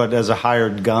 But as a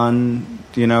hired gun,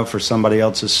 for somebody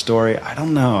else's story, I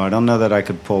don't know. I don't know that I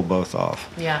could pull both off.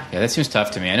 Yeah. Yeah, that seems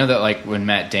tough to me. I know that, like, when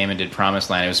Matt Damon did Promised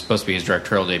Land, it was supposed to be his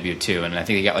directorial debut, too, and I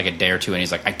think he got, like, a day or two, and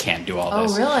he's like, I can't do all Oh,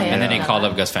 this. really? And then he Yeah. called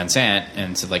up Gus Van Sant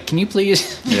and said, like, can you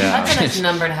please... Yeah. That's a nice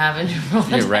number to have in your role.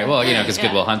 You're right. Well, because Yeah.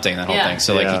 Good Will Hunting, that whole Yeah. thing.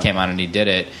 So, like, Yeah. he came on and he did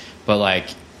it. But, like,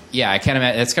 yeah, I can't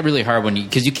imagine. It's really hard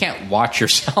because you can't watch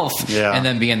yourself Yeah. and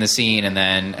then be in the scene, and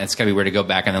then it's got to be weird to go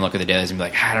back and then look at the dailies and be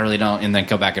like, I really don't, and then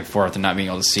go back and forth and not being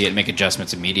able to see it and make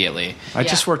adjustments immediately. I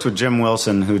just worked with Jim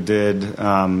Wilson, who did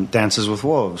Dances with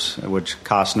Wolves, which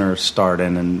Costner starred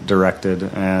in and directed,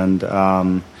 and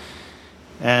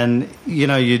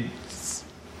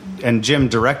Jim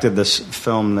directed this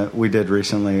film that we did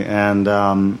recently,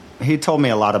 and he told me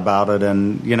a lot about it.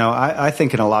 And I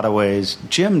think in a lot of ways,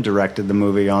 Jim directed the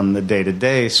movie on the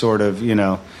day-to-day sort of,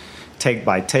 take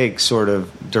by take sort of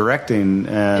directing.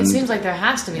 And It seems like there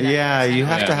has to be that. yeah, you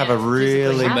have to have a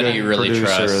really Somebody good you really producer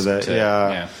trust that,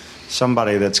 to-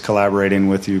 somebody that's collaborating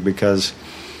with you, because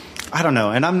I don't know,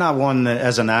 and I'm not one that,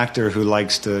 as an actor, who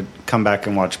likes to come back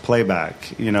and watch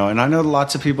playback, and I know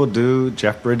lots of people do.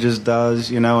 Jeff Bridges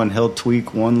does, and he'll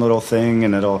tweak one little thing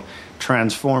and it'll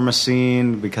transform a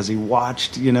scene because he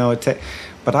watched,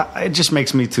 but it just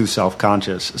makes me too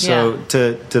self-conscious. So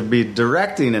to be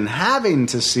directing and having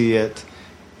to see it,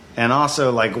 and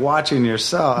also like watching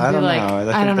yourself, I don't know.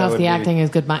 I don't know if the acting is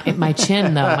good. My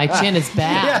chin, though, my chin is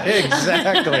bad. Yeah,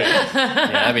 exactly.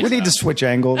 that'd be We need to tough. switch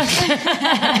angles.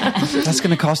 That's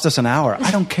going to cost us an hour.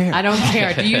 I don't care. I don't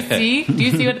care. Do you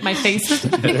see what my face is?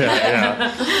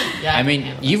 Yeah, I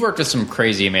mean, you've worked with some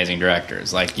crazy, amazing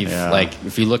directors. Like like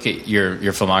if you look at your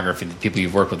filmography, the people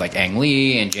you've worked with, like Ang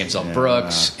Lee and James L.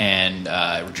 Brooks and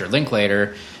Richard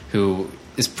Linklater, who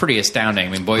is pretty astounding. I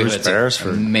mean, Boyhood's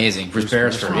Beresford. amazing. Bruce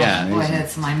Beresford, yeah. Boy,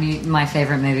 it's my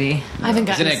favorite movie. I haven't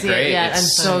gotten Isn't to it see great? it yet. I'm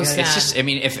It's so sad. It's just, I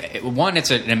mean, it's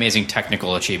an amazing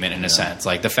technical achievement in a sense.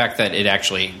 Like the fact that it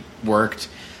actually worked.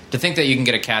 To think that you can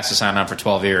get a cast to sign on for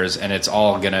 12 years and it's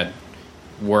all going to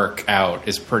work out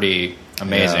is pretty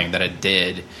amazing. Yeah. That it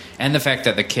did, and the fact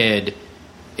that the kid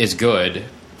is good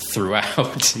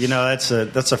throughout. That's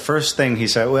the first thing he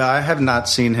said. Well, I have not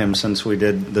seen him since we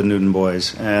did the Newton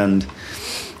Boys, and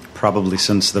probably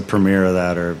since the premiere of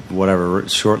that or whatever,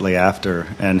 shortly after.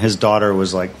 And his daughter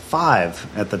was like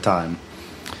 5 at the time.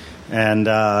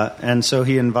 And so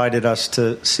he invited us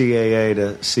to CAA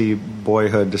to see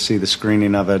Boyhood, to see the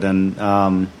screening of it,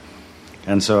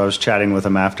 and so I was chatting with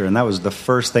him after, and that was the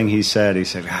first thing he said. He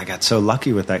said, I got so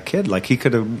lucky with that kid. Like, he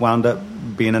could have wound up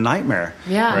being a nightmare.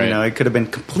 Yeah. Right. It could have been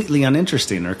completely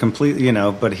uninteresting or completely,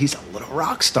 but he's a little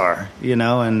rock star, and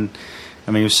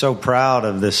I mean, he was so proud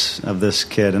of this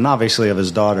kid, and obviously of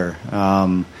his daughter.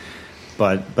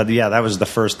 But yeah, that was the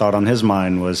first thought on his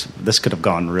mind, was this could have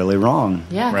gone really wrong.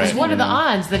 Yeah, because Right. what are the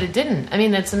odds that it didn't? I mean,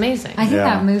 that's amazing. I think Yeah.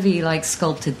 that movie like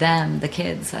sculpted them, the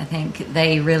kids. I think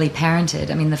they really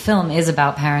parented. I mean, the film is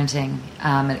about parenting.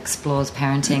 It explores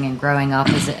parenting and growing up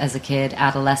as a kid,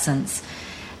 adolescence,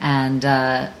 And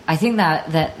I think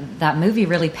that movie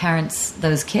really parents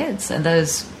those kids, and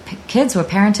those kids were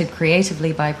parented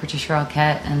creatively by Patricia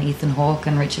Arquette and Ethan Hawke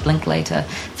and Richard Linklater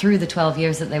through the 12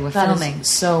 years that they were That filming. is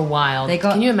so wild.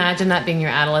 Can you imagine that being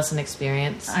your adolescent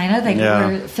experience? I know they Yeah.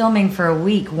 were filming for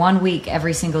 1 week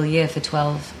every single year for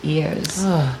 12 years.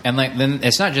 And like, then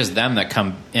it's not just them that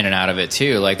come in and out of it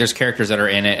too. Like, there's characters that are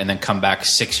in it and then come back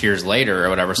 6 years later or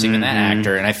whatever. So even that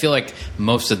actor, and I feel like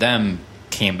most of them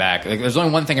came back. Like, there's only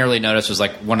one thing I really noticed was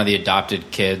like one of the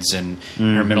adopted kids and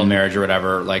her middle marriage or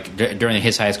whatever. Like during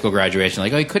his high school graduation,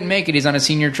 like, oh, he couldn't make it. He's on a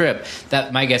senior trip.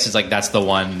 That my guess is like that's the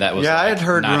one that was. Yeah, I like, had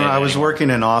heard. not in I was anymore. working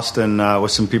in Austin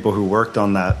with some people who worked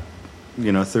on that,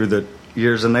 through the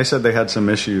years, and they said they had some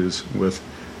issues with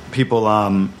people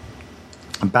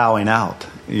bowing out.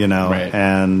 Right.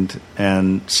 And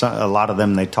a lot of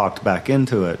them they talked back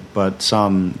into it, but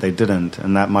some they didn't,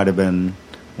 and that might have been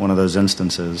one of those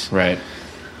instances. Right.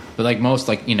 But like most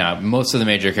of the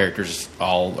major characters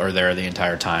all are there the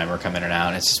entire time or come in and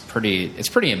out. It's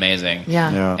pretty amazing.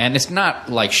 Yeah. And it's not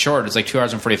like short. It's like 2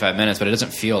 hours and 45 minutes, but it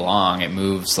doesn't feel long. It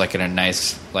moves like in a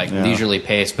nice, leisurely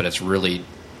pace, but it's really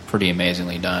pretty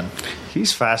amazingly done.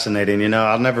 He's fascinating.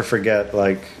 I'll never forget.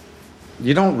 Like,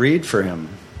 you don't read for him.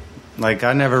 Like,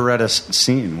 I never read a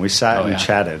scene. We sat and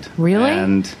chatted. Really?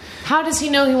 And how does he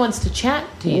know he wants to chat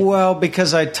to you? well,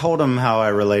 because I told him how I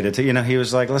related to. He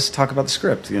was like, "Let's talk about the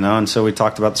script." And so we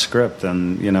talked about the script,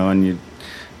 and and you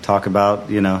talk about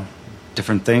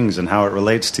different things and how it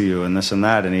relates to you, and this and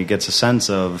that, and he gets a sense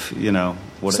of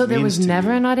what. So it there means was to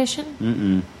never you. an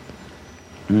audition?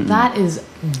 That is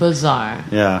bizarre.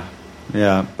 Yeah,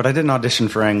 yeah, but I didn't audition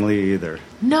for Ang Lee either.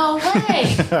 No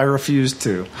way. I refused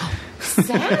to.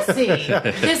 Sassy.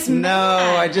 This No,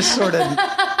 man. I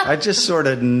just sort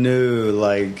of knew,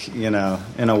 like, in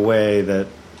a way that,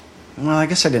 well, I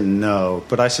guess I didn't know,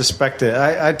 but I suspected.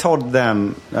 I told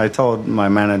my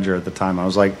manager at the time, I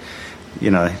was like,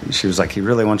 she was like, he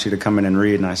really wants you to come in and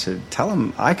read. And I said, tell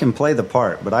him I can play the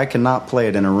part, but I cannot play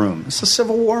it in a room. It's a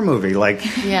Civil War movie. Like,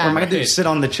 Yeah. what am I going to do? Sit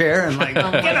on the chair and like,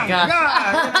 Oh my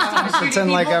God.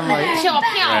 pretend like I'm like.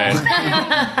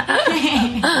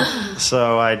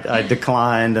 So I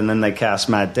declined, and then they cast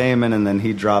Matt Damon, and then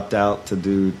he dropped out to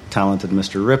do Talented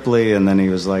Mr. Ripley, and then he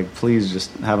was like, please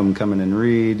just have him come in and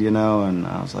read, and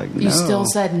I was like, no. You still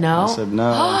said no? I said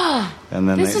no. And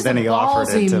then This is then a he offered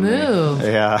it ballsy to move. me.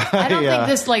 Yeah. I don't yeah. think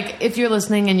this, like, if you're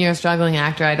listening and you're a struggling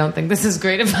actor, I don't think this is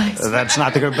great advice. That's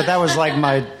not the good, but that was like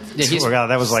my.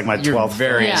 that was like my 12th. You're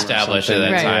very Yeah. established at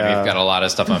something. that time. Right. You've got a lot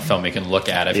of stuff on film you can look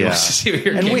at if you want to see what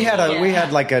you're And we getting.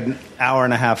 had like an hour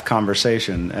and a half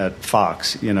conversation at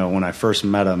Fox, when I first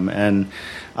met him, and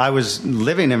I was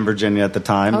living in Virginia at the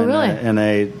time. Oh, really? In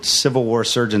a Civil War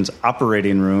surgeon's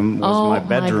operating room was Oh, my my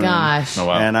bedroom. gosh. Oh,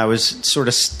 wow. And I was sort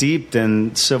of steeped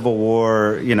in Civil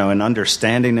War, and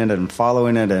understanding it and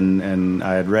following it, and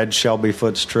I had read Shelby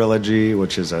Foote's trilogy,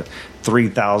 which is a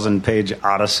 3,000-page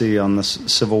odyssey on the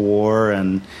Civil War,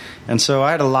 and so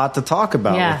I had a lot to talk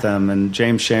about with them. And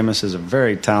James Schamus is a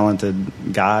very talented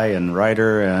guy and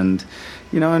writer, and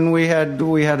and we had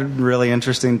really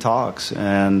interesting talks,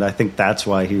 and I think that's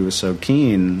why he was so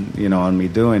keen, on me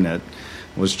doing it,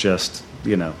 was just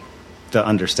the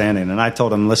understanding. And I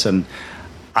told him, listen,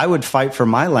 I would fight for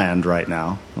my land right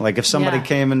now. Like, if somebody Yeah.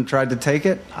 came and tried to take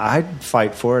it, I'd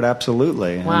fight for it,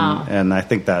 absolutely. Wow. And I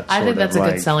think that's I think that's a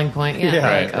like, good selling point. Yeah. Yeah,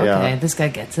 Like, okay, yeah. this guy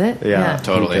gets it. Yeah,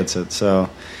 Totally. he gets it. So,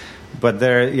 but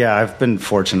I've been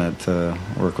fortunate to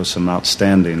work with some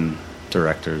outstanding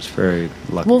directors. Very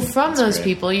lucky. Well, from That's those great.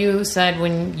 people, you said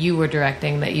when you were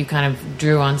directing that you kind of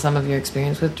drew on some of your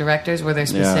experience with directors. Were there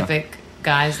specific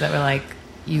guys that were like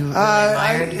you really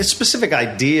admired? Specific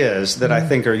ideas that I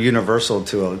think are universal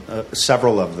to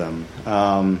several of them.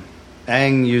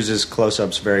 Ang uses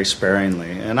close-ups very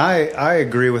sparingly, and I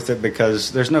agree with it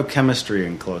because there's no chemistry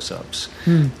in close-ups.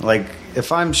 Like,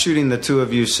 if I'm shooting the two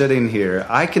of you sitting here,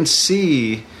 I can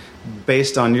see,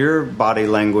 based on your body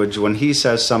language, when he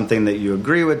says something that you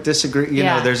agree with, disagree, you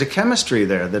know, there's a chemistry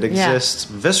there that exists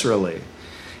viscerally.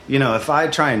 If I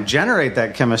try and generate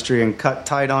that chemistry and cut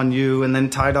tight on you and then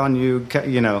tight on you,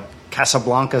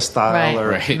 Casablanca style,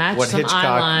 or Match what some eye Hitchcock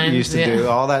lines, used to do,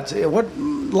 all that, what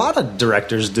a lot of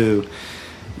directors do,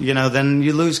 then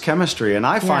you lose chemistry. And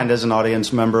I find as an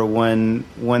audience member, when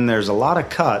there's a lot of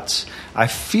cuts, I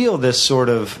feel this sort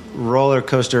of roller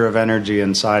coaster of energy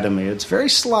inside of me. It's very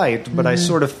slight, but I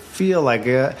sort of feel like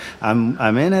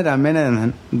I'm in it,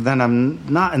 and then I'm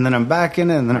not, and then I'm back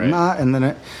in it, and then I'm not, and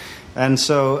then and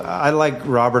so I like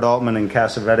Robert Altman and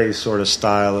Cassavetes' sort of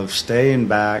style of staying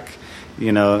back,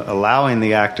 allowing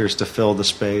the actors to fill the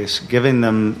space, giving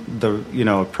them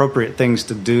the appropriate things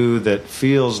to do that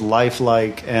feels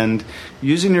lifelike, and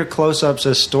using your close-ups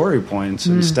as story points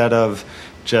instead of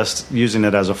just using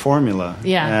it as a formula.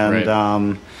 Yeah. And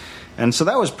Right. and so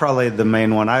that was probably the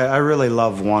main one. I really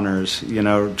love oneers,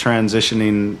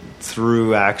 transitioning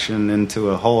through action into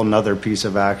a whole nother piece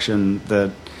of action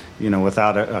that,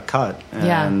 without a cut.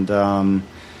 Yeah.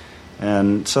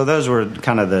 And so those were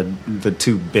kind of the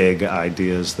two big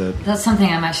ideas that. That's something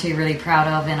I'm actually really proud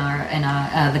of in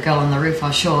our The Girl on the Roof,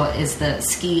 our short, is that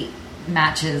Skeet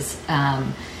matches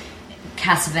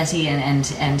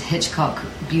Cassavetes and Hitchcock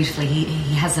beautifully.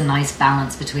 He has a nice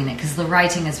balance between it, because the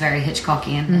writing is very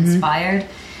Hitchcockian inspired,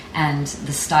 and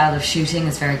the style of shooting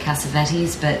is very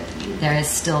Cassavetes, but there is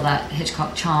still that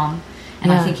Hitchcock charm,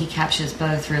 and I Yeah. think he captures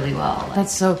both really well.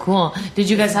 That's so cool. Did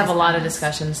you guys have a lot of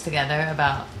discussions together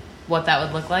about what that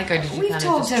would look like, or did you We've kind of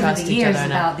talked just over trust the each years other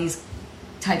about enough? these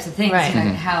types of things, Right.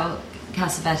 how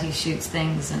Cassavetes shoots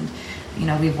things, and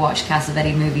we've watched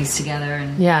Cassavetes movies together,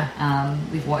 and Yeah.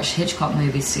 we've watched Hitchcock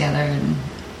movies together, and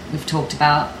we've talked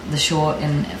about the short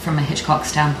from a Hitchcock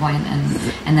standpoint,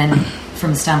 and then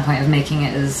from the standpoint of making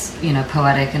it as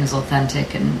poetic and as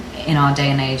authentic and in our day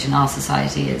and age in our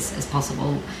society as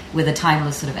possible, with a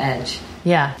timeless sort of edge.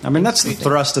 Yeah. I mean, that's the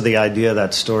thrust of the idea of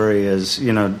that story is,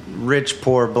 rich,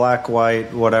 poor, black,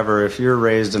 white, whatever. If you're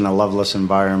raised in a loveless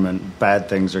environment, bad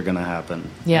things are going to happen.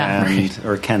 Yeah.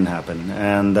 Or can happen.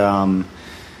 And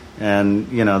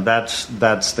that's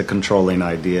the controlling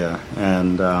idea.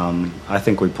 And I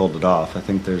think we pulled it off. I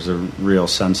think there's a real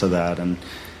sense of that. And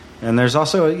there's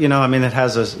also, it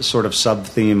has a sort of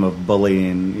sub-theme of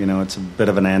bullying. It's a bit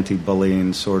of an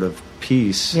anti-bullying sort of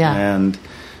piece. Yeah.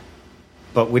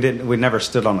 But we never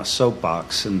stood on a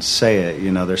soapbox and say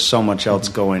it. There's so much else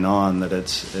going on that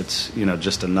it's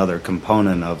just another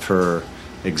component of her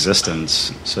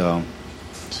existence. So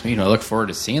I look forward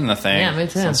to seeing the thing. Yeah, me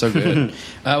too. Sounds so good.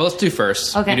 Well, let's do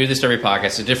first. Okay. We do this every podcast.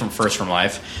 It's a different first from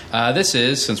life. This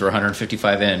is, since we're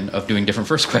 155 in, of doing different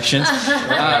first questions.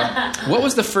 What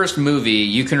was the first movie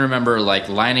you can remember, like,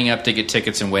 lining up to get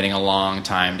tickets and waiting a long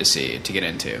time to get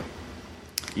into?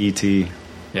 E.T.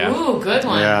 Yeah. Ooh, good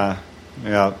one.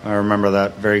 Yeah, I remember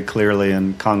that very clearly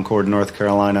in Concord, North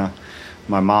Carolina.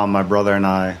 My mom, my brother, and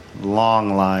I,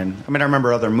 long line. I mean, I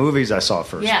remember other movies I saw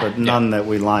first, Yeah. but none that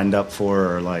we lined up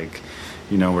for or,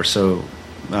 we're so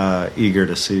eager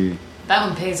to see. That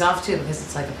one pays off, too, because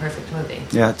it's like a perfect movie.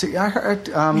 Yeah, I heard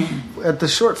at the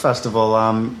Short Festival,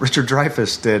 Richard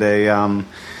Dreyfuss did a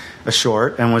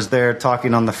short and was there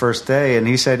talking on the first day, and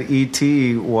he said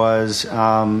E.T. was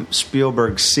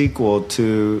Spielberg's sequel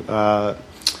to...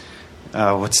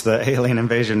 what's the alien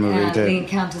invasion movie?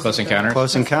 Close Encounters?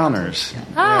 Close Encounters.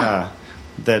 Yeah.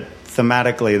 That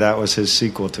thematically, that was his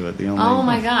sequel to it. The only. Oh,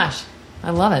 my gosh. I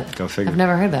love it. Go figure. I've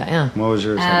never heard that, yeah. What was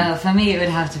yours? For me, it would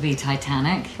have to be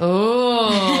Titanic. Oh.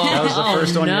 That was the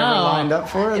first one you ever lined up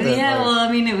for?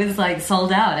 It was like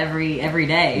sold out every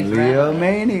day. Leo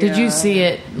Mania. Did you see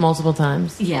it multiple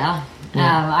times? Yeah.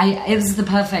 It was the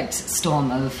perfect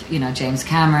storm of James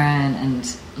Cameron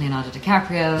and Leonardo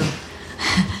DiCaprio.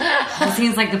 It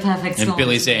seems like the perfect storm. And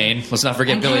Billy Zane. Let's not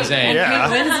forget Billy Zane.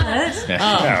 And Kate Winslet.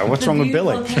 Yeah, what's wrong with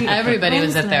Billy? Everybody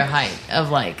was at their height of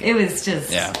like... It was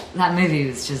just... Yeah. That movie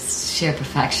was just sheer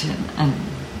perfection. And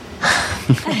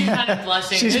kind of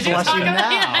blushing. She's Did you talk blushing about-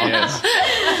 now. Yes.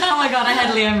 oh my god, I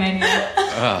had Leo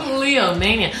Mania. Leo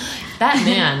Mania. That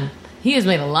man, he has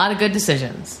made a lot of good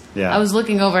decisions. Yeah. I was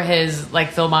looking over his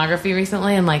filmography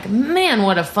recently, and man,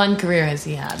 what a fun career has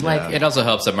he had. It also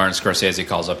helps that Martin Scorsese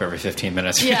calls up every 15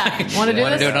 minutes. Yeah. Want to do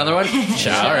Want to this? do another one?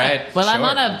 Sure. All right. Well, I'm Sure.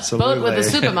 on a boat with a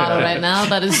Absolutely. supermodel right now,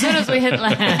 but as soon as we hit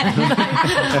land,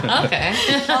 okay.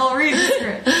 I'll read the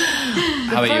script.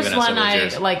 How about you, First Vanessa? one,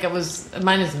 What's yours?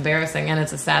 mine is embarrassing, and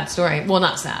it's a sad story. Well,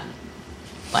 not sad.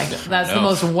 That's the no.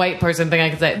 most white person thing I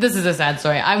could say. This is a sad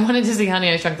story. I wanted to see Honey,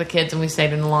 I Shrunk the Kids, and we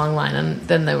stayed in the long line, and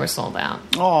then they were sold out.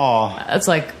 Oh, It's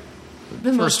like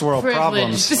the most world privileged,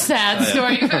 problems. sad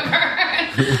story you've ever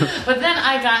heard. But then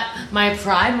my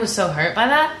pride was so hurt by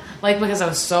that, because I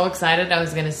was so excited I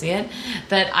was going to see it,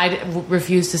 that I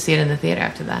refused to see it in the theater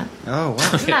after that. oh,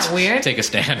 wow. Isn't that weird? Take a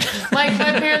stand. My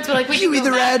parents were like, "We can go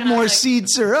back," and I was like,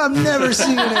 seats or I'm never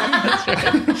seeing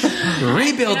it.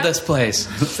 Rebuild this place.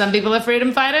 Some people are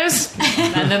freedom fighters,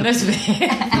 and then there's me.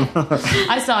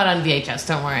 I saw it on VHS.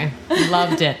 Don't worry,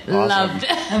 loved it, loved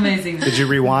it. Amazing. Did you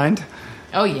rewind?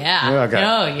 Oh yeah. Okay.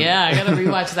 Oh yeah. I gotta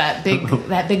rewatch that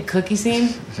big cookie scene.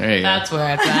 There you go. That's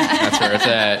where it's at. That's where it's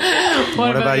at.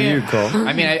 What about you, Cole?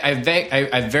 I mean,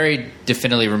 I very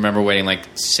definitively remember waiting like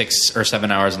 6 or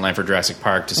 7 hours in line for Jurassic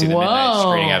Park to see the midnight Whoa.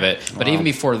 screening of it. But even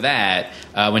before that,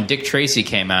 when Dick Tracy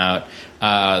came out,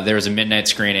 there was a midnight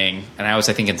screening, and I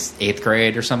think in 8th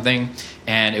grade or something,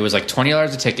 and it was like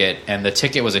 $20 a ticket, and the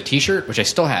ticket was a T-shirt, which I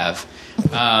still have,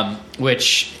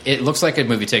 which it looks like a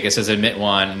movie ticket. It says admit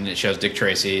one, and it shows Dick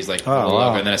Tracy's like the logo,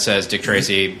 wow. and then it says Dick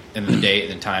Tracy and the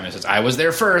date and time. It says I was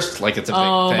there first, like it's a big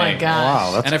Oh thing. my gosh.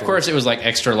 Wow, that's And of cool. course, it was like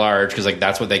extra large because like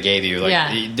that's what they gave you. Like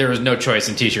Yeah. there was no choice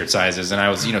in T-shirt sizes, and I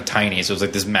was tiny, so it was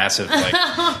like this massive like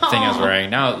thing I was wearing.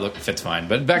 Now it fits fine,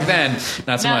 but back then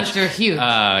not so Now much. that you're huge.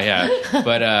 Yeah,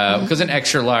 but because an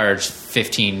extra large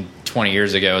 15, 20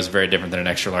 years ago is very different than an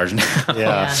extra large now. Yeah,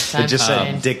 Yeah, it just said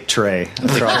times Dick Tray.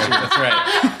 That's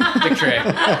right. Dick Trey.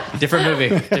 Different movie.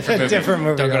 Different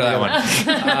movie. Don't go to that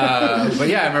one. But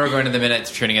yeah, I remember going to the midnight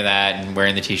screening of that and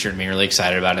wearing the T-shirt and being really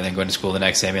excited about it, and then going to school the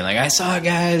next day and being like, I saw it,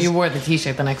 guys. You wore the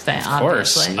T-shirt the next day, Of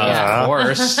course. obviously. Of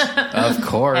course. Of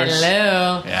course.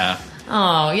 Hello. Yeah.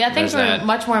 Oh, yeah, things There's were that.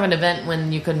 much more of an event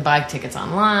when you couldn't buy tickets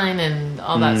online and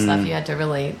all that Mm. stuff. You had to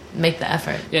really make the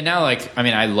effort. Yeah, now,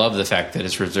 I love the fact that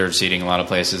it's reserved seating in a lot of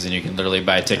places, and you can literally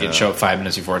buy a ticket, show up 5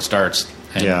 minutes before it starts,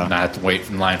 and Yeah. not have to wait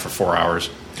in line for 4 hours.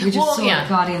 We just Well, saw yeah.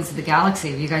 Guardians of the Galaxy.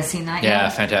 Have you guys seen that Yeah,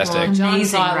 yet? fantastic. Well, John Amazing,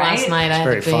 saw it right? last night. I had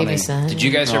very to funny. babysit. Did you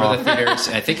guys hear about the theaters?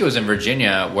 I think it was in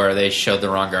Virginia where they showed the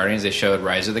wrong Guardians. They showed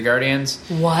Rise of the Guardians.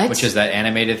 What? Which is that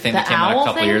animated thing The that came out a owl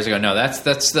couple thing? years ago. No, that's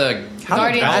the How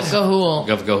did Guardians that- of Gahul.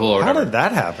 Gahul or How whatever. did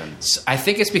that happen? I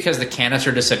think it's because the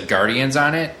canister just said Guardians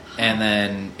on it, and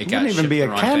then it It got wouldn't even shipped be the a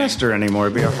wrong canister anymore.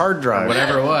 It'd be a hard drive. thing.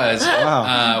 Whatever it was,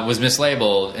 Wow. was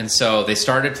mislabeled, and so they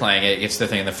started playing it. It gets the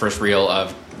thing, the first reel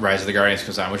of Rise of the Guardians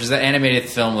comes on, which is that animated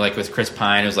film like with Chris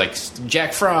Pine. It was like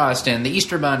Jack Frost and the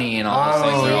Easter Bunny and all those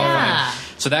things. They're all yeah. fine.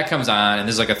 So that comes on, and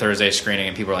this is like a Thursday screening,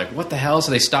 and people are like, "What the hell?" So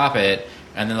they stop it,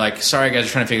 and they're like, "Sorry, guys, we're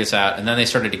trying to figure this out." And then they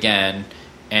start it again,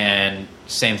 and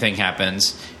same thing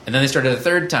happens. And then they start it a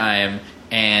third time,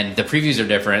 and the previews are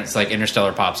different. It's like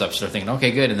Interstellar pops up, so they're thinking,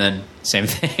 "Okay, good," and then same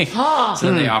thing. Oh. So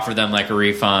then they offer them like a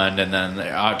refund, and then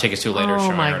I'll take us to a later Oh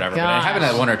showing my or whatever. gosh. But it happened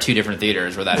at 1 or 2 different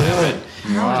theaters where that happened.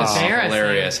 Wow. Just Embarrassing.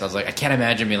 hilarious. I was like, I can't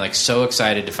imagine being like so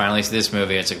excited to finally see this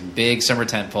movie. It's a big summer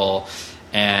tentpole.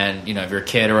 And if you're a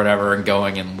kid or whatever, and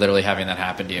going and literally having that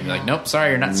happen to you, and be like, nope, sorry,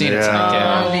 you're not seeing it tonight, kid.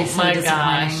 Oh, It would be so my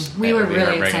disappointing. gosh. We That were would be really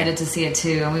heartbreaking. excited to see it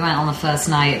too, and we went on the first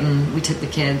night and we took the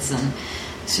kids, and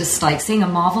it's just like seeing a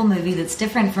Marvel movie that's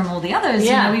different from all the others.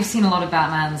 Yeah. We've seen a lot of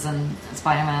Batmans and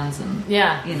Spider-Mans, and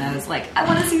Yeah. it's like I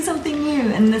want to see something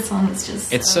new, and this one is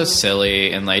just It's so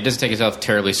silly, and like it doesn't take itself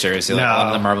terribly seriously like a lot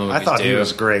of the Marvel movies I thought do. he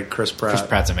was great, Chris Pratt. Chris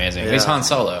Pratt's amazing. Yeah. He's Han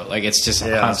Solo. Like it's just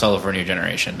Yeah. Han Solo for a new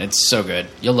generation. It's so good.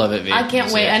 You'll love it. V. I can't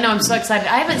See wait. it. I know. I'm so excited.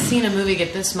 I haven't seen a movie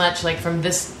get this much, like, from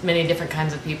this many different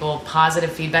kinds of people,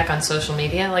 positive feedback on social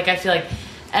media. Like, I feel like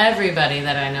everybody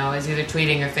that I know is either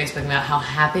tweeting or Facebooking about how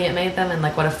happy it made them and,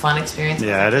 like, what a fun experience.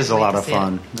 Yeah, it is a lot of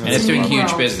fun. And it's doing a new huge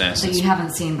world business. that you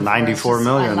haven't seen before. 94 It's just-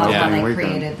 million I love opening how they weekend.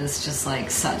 created this, just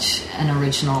like such an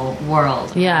original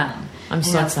world. Yeah. I'm I think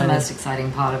so that's excited. the most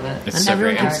exciting part of it. It's And so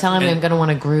everyone great. keeps telling me And- I'm going to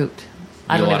want a Groot.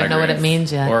 I You'll don't want even a know what Groot. it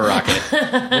means yet. Or a rocket.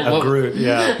 A Groot,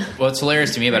 yeah. What's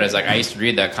hilarious to me about it is like I used to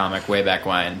read that comic way back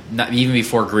when, not even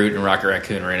before Groot and Rocket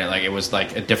Raccoon were in it. Like it was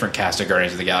like a different cast of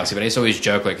Guardians of the Galaxy. But I used to always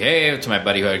joke like, "Hey," to my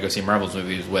buddy who I would go see Marvel's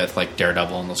movies with, like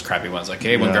Daredevil and those crappy ones. Like,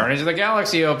 "Hey, when Yeah. Guardians of the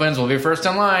Galaxy opens, we'll be first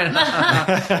in line."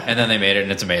 And then they made it,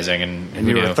 and it's amazing. And And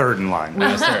you were third in line.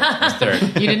 I was third. I was third.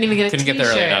 You didn't even get a Couldn't get there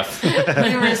early t-shirt. enough.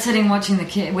 We were sitting watching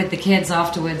with the kids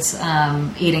afterwards,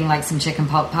 eating like some chicken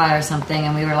pot pie or something,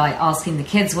 and we were like asking the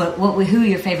kids who are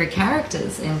your favorite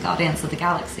characters in Guardians of the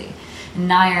Galaxy. And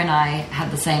Naya and I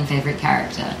had the same favorite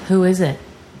character, Who is it?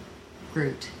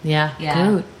 Groot. Yeah, Yeah.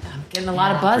 Groot. I'm getting a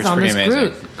lot of Yeah. buzz Groot's on pretty this amazing.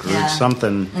 Groot. Groot Yeah.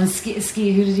 something. And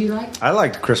Ski, who did you like? I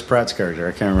liked Chris Pratt's character.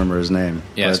 I can't remember his name.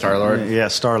 Yeah, But- Star-Lord? Yeah,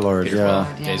 Star-Lord, Peter yeah.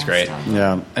 Quill. He's great. Star-Lord.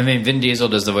 Yeah. I mean, Vin Diesel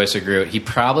does the voice of Groot. He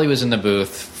probably was in the booth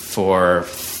for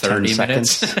 10 30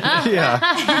 minutes. seconds. Yeah.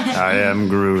 I am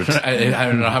Groot. I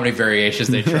don't know how many variations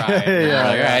they tried. Yeah.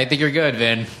 Like, "All right, I think you're good,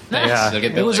 Vin. Thanks. Yeah, They'll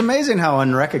get it was building." amazing how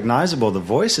unrecognizable the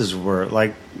voices were.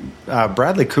 Like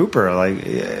Bradley Cooper, like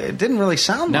it didn't really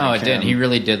sound. No, like it didn't. him. He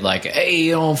really did like,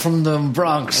 "Hey, from the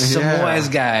Bronx, some Yeah. wise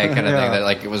guy," kind of Yeah. thing. That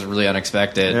like it was really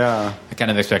unexpected. Yeah. I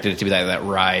kind of expected it to be that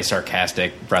wry,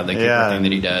 sarcastic Bradley Cooper Yeah, thing that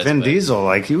he and does. Vin but- Diesel,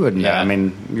 like you wouldn't. Yeah. I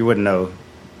mean, you wouldn't know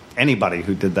anybody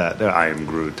who did that. I am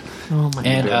Groot. Oh my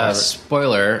And god.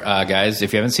 spoiler, guys,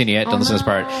 if you haven't seen it yet, don't listen to this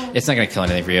part. It's not going to kill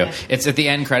anything for you. It's at the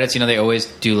end credits. They always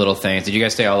do little things. Did you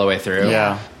guys stay all the way through?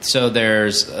 Yeah. So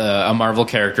there's a Marvel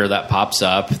character that pops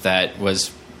up that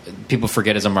was people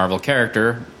forget is a Marvel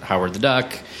character, Howard the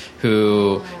Duck,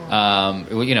 who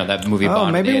that movie. Oh,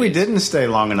 Bond maybe we is. didn't stay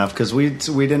long enough because we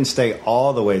didn't stay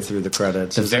all the way through the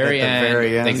credits. The Is it very at the end,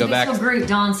 very end? they go We back. saw Groot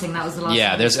dancing. That was the last.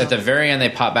 Yeah, one there's we at the saw. very end they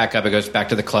pop back up. It goes back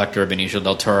to the collector of Benicio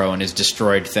del Toro and his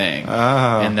destroyed thing,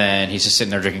 and then he's just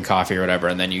sitting there drinking coffee or whatever.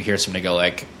 And then you hear somebody go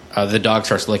like, the dog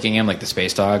starts licking him like the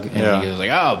space dog, and Yeah. he goes like,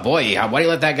 "Oh boy, why do you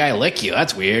let that guy lick you?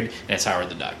 That's weird." And it's Howard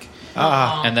the Duck.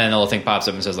 And then the little thing pops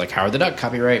up and says like Howard the Duck,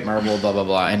 copyright Marvel, blah blah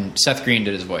blah. And Seth Green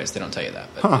did his voice. They don't tell you that,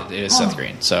 but it is Seth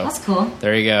Green. So That's cool.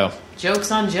 there you go.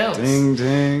 Jokes on jokes. Ding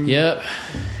ding. Yep.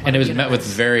 And it was you met know. with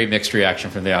very mixed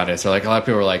reaction from the audience. So like a lot of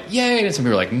people were like, "Yay!" and some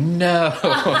people were like, "No."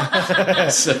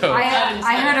 So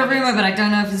I heard a rumor, but I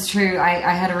don't know if it's true.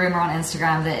 I had a rumor on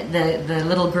Instagram that the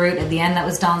little Groot at the end that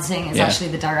was dancing is Yeah. actually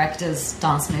the director's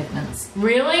dance movements.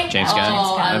 Really? James Gunn.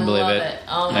 Oh, I I believe love it.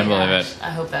 Oh my I believe gosh. it. I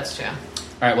hope that's true.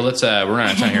 All right, well, let's. We're running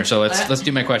out of time here, so let's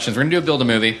do my questions. We're gonna do a build a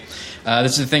movie.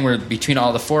 This is the thing where between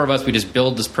all the four of us, we just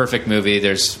build this perfect movie.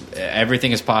 There's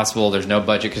everything is possible. There's no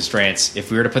budget constraints.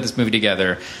 If we were to put this movie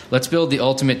together, let's build the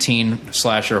ultimate teen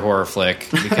slasher horror flick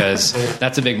because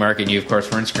that's a big market. And you, of course,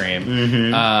 were in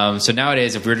Scream. So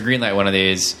nowadays, if we were to greenlight one of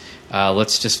these,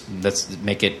 let's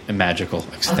make it a magical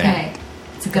thing. Okay,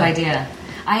 it's a good idea.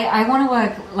 I want to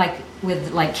work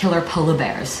with killer polar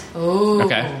bears. Ooh.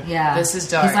 Okay. Yeah, This is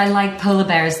dark. because I like polar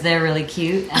bears. They're really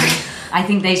cute, and I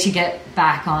think they should get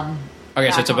back on.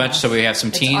 Okay, so it's a back on bunch. us. So we have some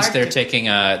It's teens. They're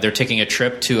Arctic. taking a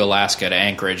trip to Alaska to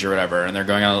Anchorage or whatever, and they're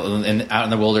going out in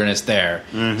the wilderness there.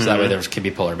 So that way there can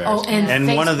be polar bears. Oh, And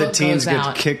one of the Facebook teens goes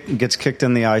out. gets kicked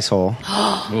in the ice hole.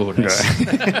 Ooh, nice.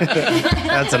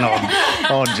 That's an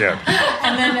old joke.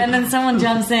 and then someone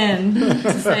jumps in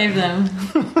to save them.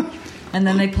 And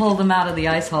then they pull them out of the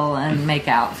ice hole and make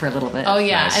out for a little bit. Oh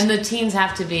yeah, Nice. and the teens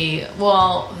have to be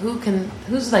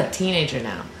who's like teenager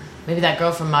now? Maybe that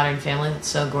girl from Modern Family that's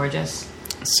so gorgeous.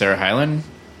 Sarah Hyland.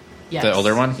 Yes. The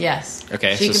older one? Yes.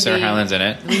 Okay, She so could Sarah be- Hyland's in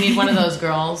it. We need one of those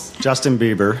girls. Justin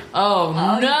Bieber. Oh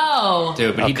no!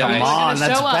 Dude, but he come dies. on. Gonna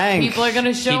that's show up. Bank. People are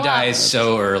gonna show He up. dies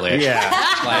so early. Yeah.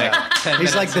 Like 10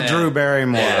 He's like minutes the in. Drew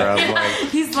Barrymore of like.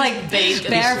 He's like Bait.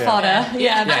 bear fodder.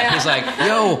 Yeah, he's like,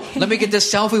 "Yo, let me get this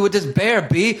selfie with this bear,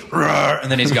 B," and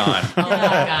then he's gone. Oh my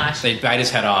gosh! They bite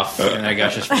his head off, and I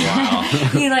guess just for a while.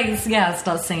 He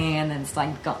starts singing and then it's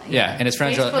like gone. Yeah, and his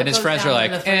friends Facebook are goes like, down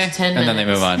in the first 10 and then they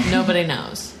move minutes. on. Nobody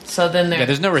knows. So then they're Yeah,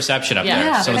 there's no reception up Yeah. there.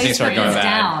 Yeah, So things start Facebook going is bad.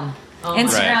 down. Oh my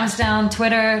Instagram's gosh. down.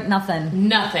 Twitter, nothing.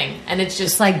 nothing, and it's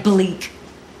just It's like bleak.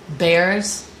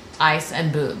 bears, ice,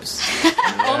 and boobs.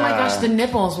 Oh my gosh, the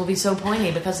nipples will be so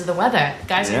pointy because of the weather.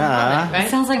 Guys are gonna love it, It right?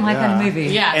 sounds like my kind of movie.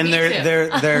 Yeah, And me too.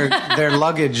 their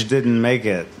luggage didn't make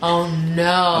it. Oh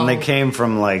no! And they came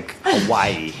from like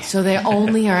Hawaii. So they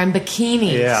only are in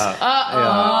bikinis.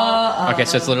 Yeah. Okay,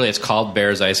 so it's called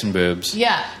Bears, Ice, and Boobs.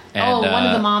 Yeah. And, one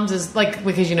of the moms is like,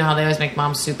 because you know how they always make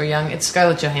moms super young. It's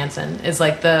Scarlett Johansson is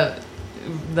like the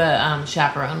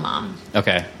chaperone mom.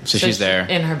 Okay, so she's she- there.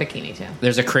 in her bikini too.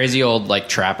 There's a crazy old like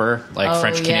trapper, like Oh,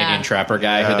 French Canadian yeah. trapper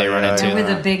guy who they run Yeah, into. yeah. With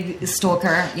a big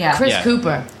stalker. Yeah. Chris Yeah.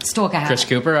 Cooper. Stalker hat. Chris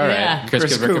Cooper, all right. Yeah. Chris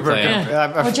Cooper could play him.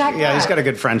 Or Jack yeah, he's Black. got a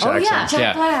good French Oh accent. yeah, Jack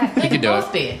Yeah. Black. They He could could do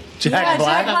both it. be. Jack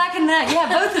Black. Jack Black and that. Yeah,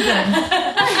 both of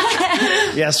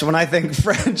them. Yes, when I think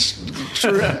French,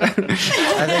 I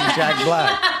think Jack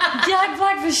Black, Jack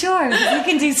Black for sure. He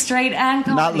can do straight and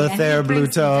comedy. not and he Lothair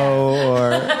brings them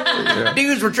down. Bluto or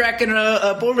Dudes were tracking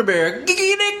a polar bear. That'd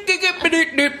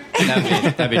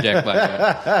be Jack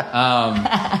Black.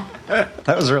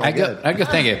 that was really good. I'd go.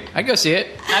 Thank you. I'd go see it.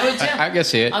 I would too. I'd go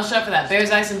see it. I'll show up for that.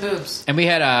 Bears, ice, and boobs. And we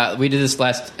did this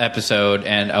last episode,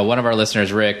 and one of our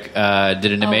listeners, Rick, did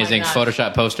an Oh my amazing gosh.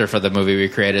 Photoshop poster for the movie we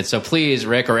created. So please,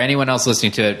 Rick, or anyone else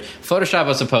listening to it, Photoshop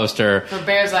us a poster. For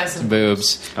Bears, ice, and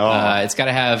boobs. Boobs. Oh. It's got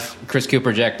to have Chris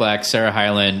Cooper, Jack Black, Sarah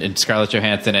Hyland, and Scarlett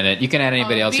Johansson in it. You can add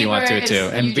anybody else you want to Bieber too,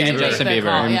 is- and you just Justin make the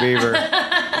Bieber. call. And Yeah. Beaver.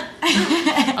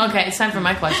 Okay, it's time for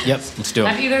my question. Yep, let's do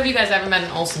Have it. either of you guys ever met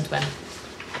an Olsen twin?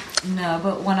 No,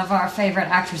 but one of our favorite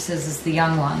actresses is the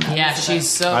young one. Yeah, she's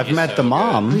so. I've met the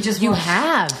mom. We just You watched-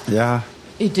 have. Yeah.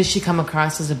 Does she come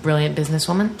across as a brilliant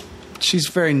businesswoman? She's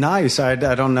very nice. I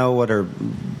don't know what her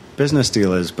business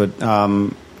deal is, but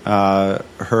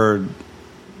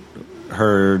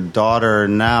her daughter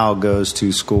now goes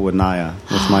to school with Naya,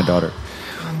 with my daughter.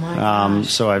 Oh my my gosh.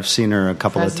 So I've seen her a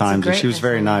couple Presence of of times, and she was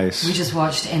very greatness. nice. We just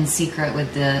watched In Secret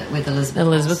with Elizabeth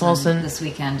Elizabeth Olsen. this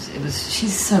weekend.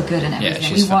 She's so good in everything.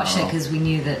 she's We watched it phenomenal. because we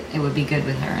knew that it would be good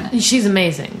with her in it. She's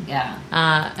amazing. Yeah.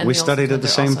 And We the studied Olsen at the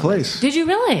twins are same also place. amazing. Did you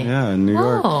really? Yeah, in New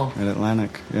York, Oh. at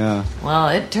Atlantic. Yeah, Well,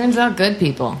 it turns out good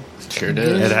people. Sure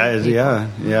did. it has. Yeah,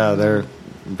 they're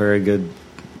very good.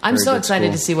 I'm Very so good excited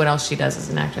school. to see what else she does as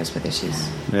an actress because she's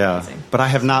Yeah, amazing. but I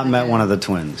have not met one of the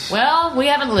twins. Well, we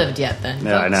haven't lived yet then.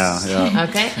 Yeah, I know, folks. yeah.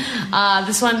 Okay.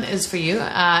 This one is for you.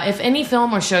 If any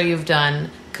film or show you've done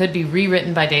could be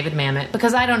rewritten by David Mamet,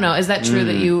 because I don't know, is that true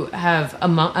that you have a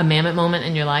Mamet moment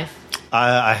in your life?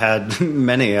 I had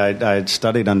many. I had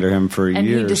studied under him for And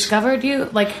years. he discovered you?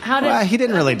 Like, how did... Well, he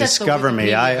didn't I really think that's the discover me.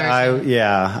 Wikipedia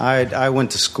version. I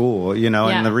went to school, Yeah.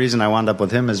 and the reason I wound up with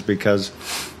him is because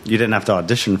you didn't have to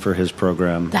audition for his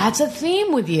program. That's a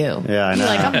theme with you. Yeah, I know. You're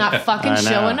like, I'm not fucking I know.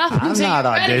 showing up. I'm until not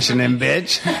you're ready for auditioning, me.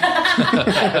 bitch.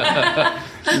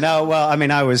 No, well, I mean,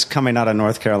 I was coming out of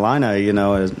North Carolina,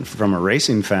 from a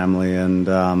racing family, and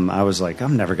I was like,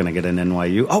 I'm never going to get an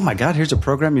NYU. Oh my God, here's a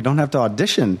program you don't have to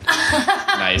audition.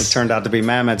 Nice. It turned out to be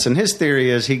Mamet's, and his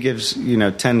theory is he gives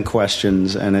 10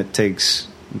 questions, and it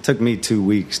took me 2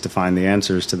 weeks to find the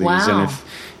answers to these. Wow.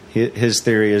 And his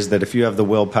theory is that if you have the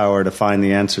willpower to find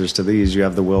the answers to these, you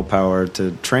have the willpower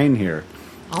to train here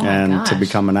Oh my and to gosh.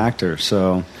 become an actor.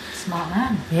 So Smart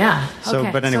man. Yeah. So,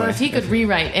 Okay. but anyway. So if he could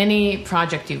rewrite any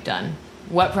project you've done,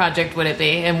 what project would it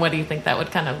be, and what do you think that would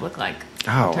kind of look like?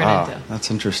 Oh, turn wow. into? That's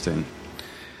interesting.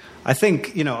 I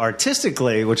think,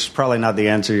 artistically, which is probably not the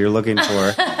answer you're looking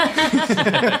for,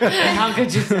 How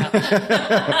could you tell?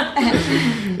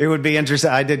 it would be interesting.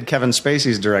 I did Kevin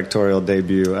Spacey's directorial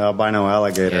debut, Albino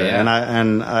Alligator, Yeah.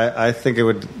 and I think it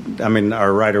would. I mean,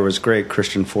 our writer was great,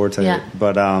 Christian Forte, Yeah.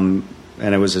 but and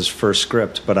it was his first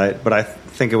script. But I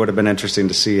think it would have been interesting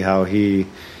to see how he,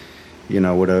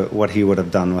 what he would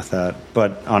have done with that.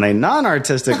 But on a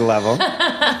non-artistic level.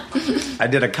 I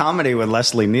did a comedy with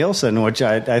Leslie Nielsen, which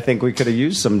I think we could have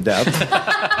used some depth.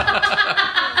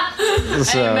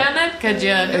 Hey, Mehmet, could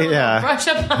you brush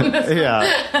up on this?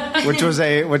 Yeah,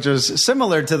 which was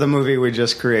similar to the movie we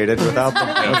just created without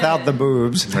the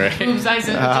boobs. Right. Oops, just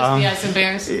the ice and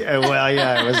bears. Yeah, well,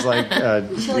 yeah, it was like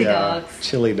Chili dogs.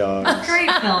 Chili dogs.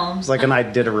 Great film. It's like an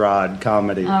Iditarod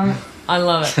comedy. I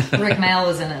love it. Rick Mail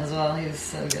was in it as well. He was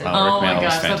so good. Oh, Oh my Rick Mail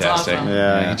was gosh, that's fantastic. awesome.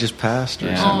 Yeah, he just passed. Or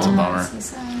Yeah, something.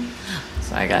 it's a bummer.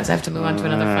 Sorry, guys, I have to move on to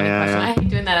another funny yeah, question. yeah. I hate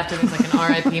doing that after there's like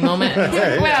an RIP moment.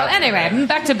 Well, anyway,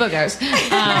 back to boogers.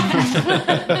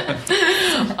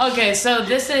 Okay, so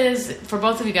this is, for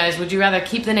both of you guys, would you rather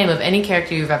keep the name of any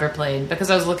character you've ever played? Because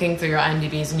I was looking through your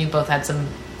IMDb's and you both had some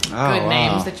good wow.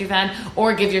 names that you've had.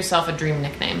 Or give yourself a dream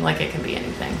nickname, like it can be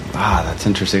anything. Ah, that's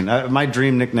interesting. My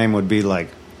dream nickname would be like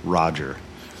Roger.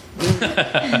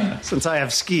 Since I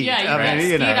have Skeet. Yeah, you I got mean,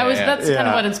 Skeet. That's kind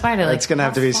of what inspired it. Like, it's going to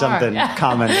have to be how far? something Yeah.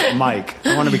 common. Mike.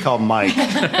 I want to be called Mike.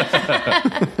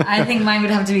 I think mine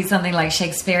would have to be something like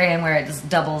Shakespearean, where it just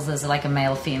doubles as like a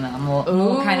male female, more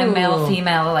kind of male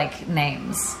female like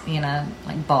names,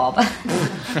 like Bob.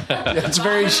 It's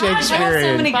very so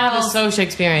Shakespearean. many Bob girls. is so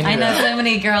Shakespearean. I know so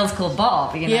many girls called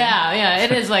Bob. Yeah,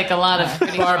 it is like a lot of...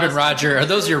 pretty Barb and girls. Roger, are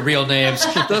those your real names?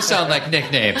 Those sound like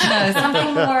nicknames. No,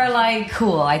 something more like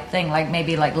cool. I think like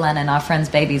maybe like Lennon, our friend's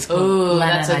baby's called Ooh, Lennon.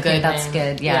 that's a I good think that's name.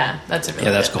 good. Yeah. that's a really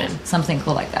Yeah, that's good cool. name. Something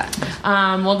cool like that.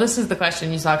 Well, this is the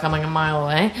question you saw coming a mile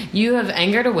away. You have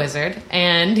angered a wizard,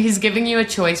 and he's giving you a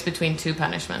choice between two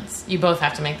punishments. You both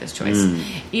have to make this choice.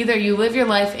 Either you live your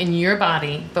life in your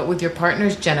body, but with your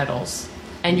partner's genitals,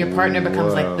 and your partner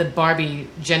becomes like the Barbie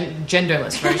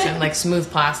genderless version, like smooth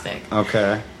plastic.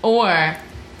 Okay. Or,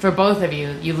 for both of you,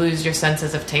 you lose your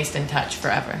senses of taste and touch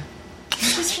forever. I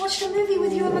just watched a movie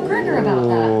with you and McGregor about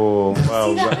that. Oh, See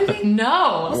well, that movie?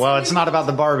 No! well, it's not about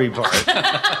the Barbie part.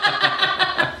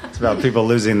 It's about people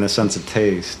losing the sense of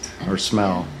taste or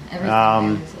smell.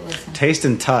 Everything is a listen. Taste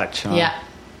and touch. Huh? Yeah.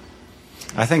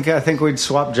 I think we'd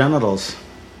swap genitals.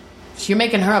 You're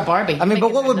making her a Barbie. I mean,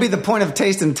 but what would be the point of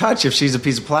taste and touch if she's a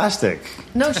piece of plastic?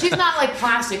 No, she's not like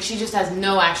plastic. She just has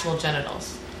no actual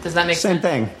genitals. Does that make Same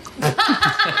sense? thing. Same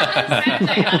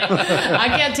thing, honey. I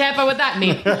can't tamper with that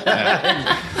meat.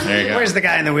 There you go. Where's the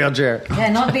guy in the wheelchair?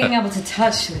 Yeah, not being able to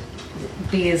touch would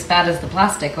be as bad as the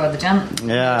plastic or the gem.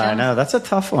 Yeah, I know. That's a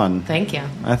tough one. Thank you.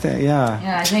 I think, yeah.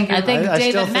 Yeah, I think I think I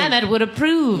still David think- Mamet would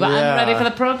approve. Yeah. I'm ready for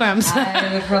the programs.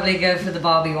 I would probably go for the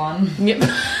Barbie one. Yep.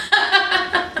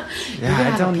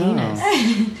 Yeah, I don't know.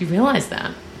 Do you realize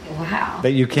that? Wow.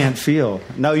 That you can't feel.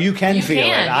 No, you can You feel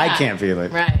can, it. I yeah. can't feel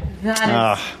it. Right. That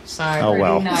Ugh. Sorry. Oh,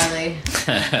 well. gnarly.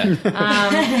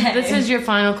 This is your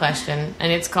final question,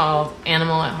 and it's called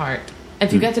Animal at Heart.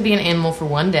 If you get to be an animal for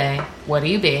one day, what do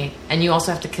you be? And you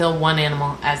also have to kill one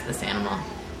animal as this animal.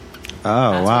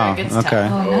 Oh, That's wow. where it gets Okay.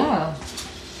 tough.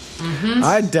 Oh no.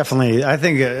 I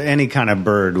think any kind of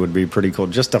bird would be pretty cool.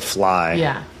 Just a fly.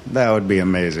 Yeah. That would be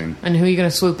amazing. And who are you going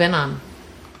to swoop in on?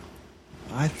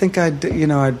 I think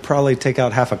I'd probably take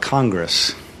out half of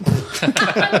Congress. Good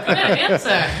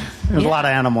answer. There's a lot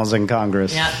of animals in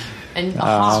Congress. Yeah. And a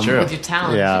hawk true. with your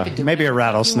talons. Yeah, You could do maybe a whatever you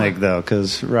rattlesnake want. though,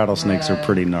 because rattlesnakes are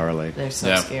pretty gnarly. They're so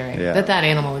Yeah. scary. Yeah. That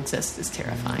animal exists is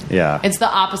terrifying. Yeah. It's the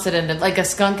opposite end of, like, a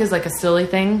skunk is like a silly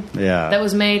thing. Yeah. That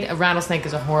was made. A rattlesnake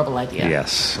is a horrible idea.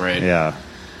 Yes. Right. Yeah.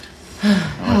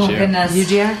 Oh you? goodness! You,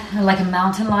 Gia? Like a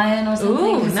mountain lion or something.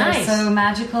 Ooh, 'cause nice. They're so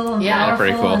magical and Yeah. They're powerful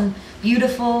pretty cool. and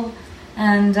beautiful.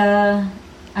 And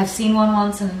I've seen one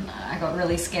once, and I got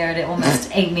really scared. It almost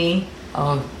ate me.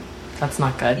 Oh, that's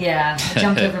not good. Yeah, it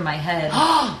jumped over my head.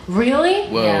 Really?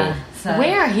 Whoa. Yeah. So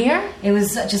Where? Here? It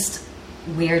was just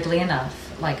weirdly enough,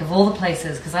 like of all the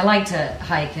places, because I like to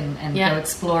hike and Yeah. go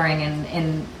exploring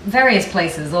in various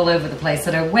places all over the place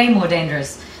that are way more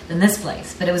dangerous than this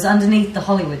place. But it was underneath the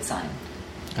Hollywood sign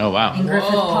Oh, wow. in Griffith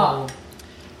Whoa. Park.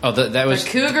 Oh, that was... The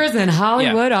cougars in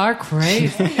Hollywood are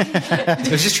crazy. It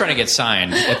was just trying to get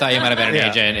signed. I thought you might have been an Yeah.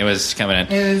 agent. It was coming in.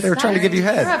 It was They were trying to give you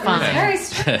head. Terrifying. very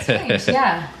strange.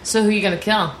 Yeah, So who are you going to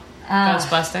kill?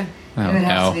 Ghostbuster? Oh, it would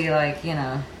have no. to be like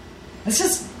let's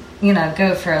just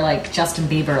go for like Justin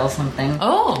Bieber or something.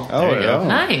 Oh, There you go.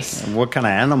 nice. What kind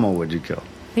of animal would you kill?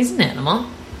 He's an animal.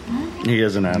 He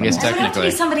is an animal. guess It would have to technically.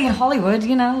 be somebody in Hollywood,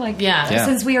 like Yeah. Yeah.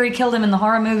 since we already killed him in the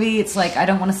horror movie, it's like I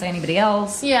don't want to say anybody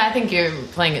else. Yeah, I think you're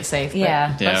playing it safe. But,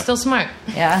 Yeah. but Yeah. still smart.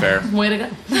 Yeah. Fair. Way to go.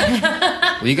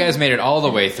 Well, you guys made it all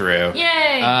the way through.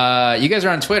 Yay! You guys are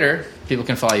on Twitter. People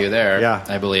can follow you there. Yeah.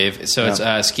 I believe. So it's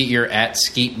Yeah. Skeet, you're at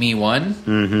SkeetMe1.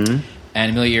 Mm-hmm.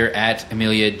 And Amelia, you're at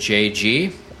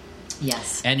AmeliaJG.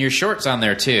 Yes. And your short's on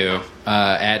there too,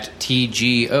 at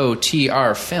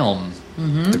TGOTR Film.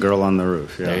 The girl on the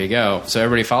roof. Yeah. There you go. So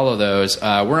everybody follow those.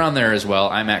 We're on there as well.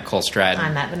 I'm at Cole Stratton.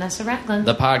 I'm at Vanessa Ratcliffe.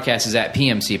 The podcast is at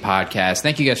PMC Podcast.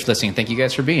 Thank you guys for listening. Thank you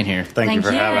guys for being here. Thank you Thank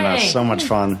for you. having us. So much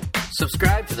fun.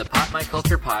 Subscribe to the Pop My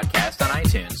Culture Podcast on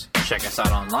iTunes. Check us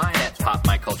out online at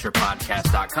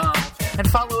popmyculturepodcast.com and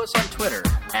follow us on Twitter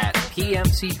at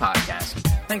PMC Podcast.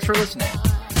 Thanks for listening.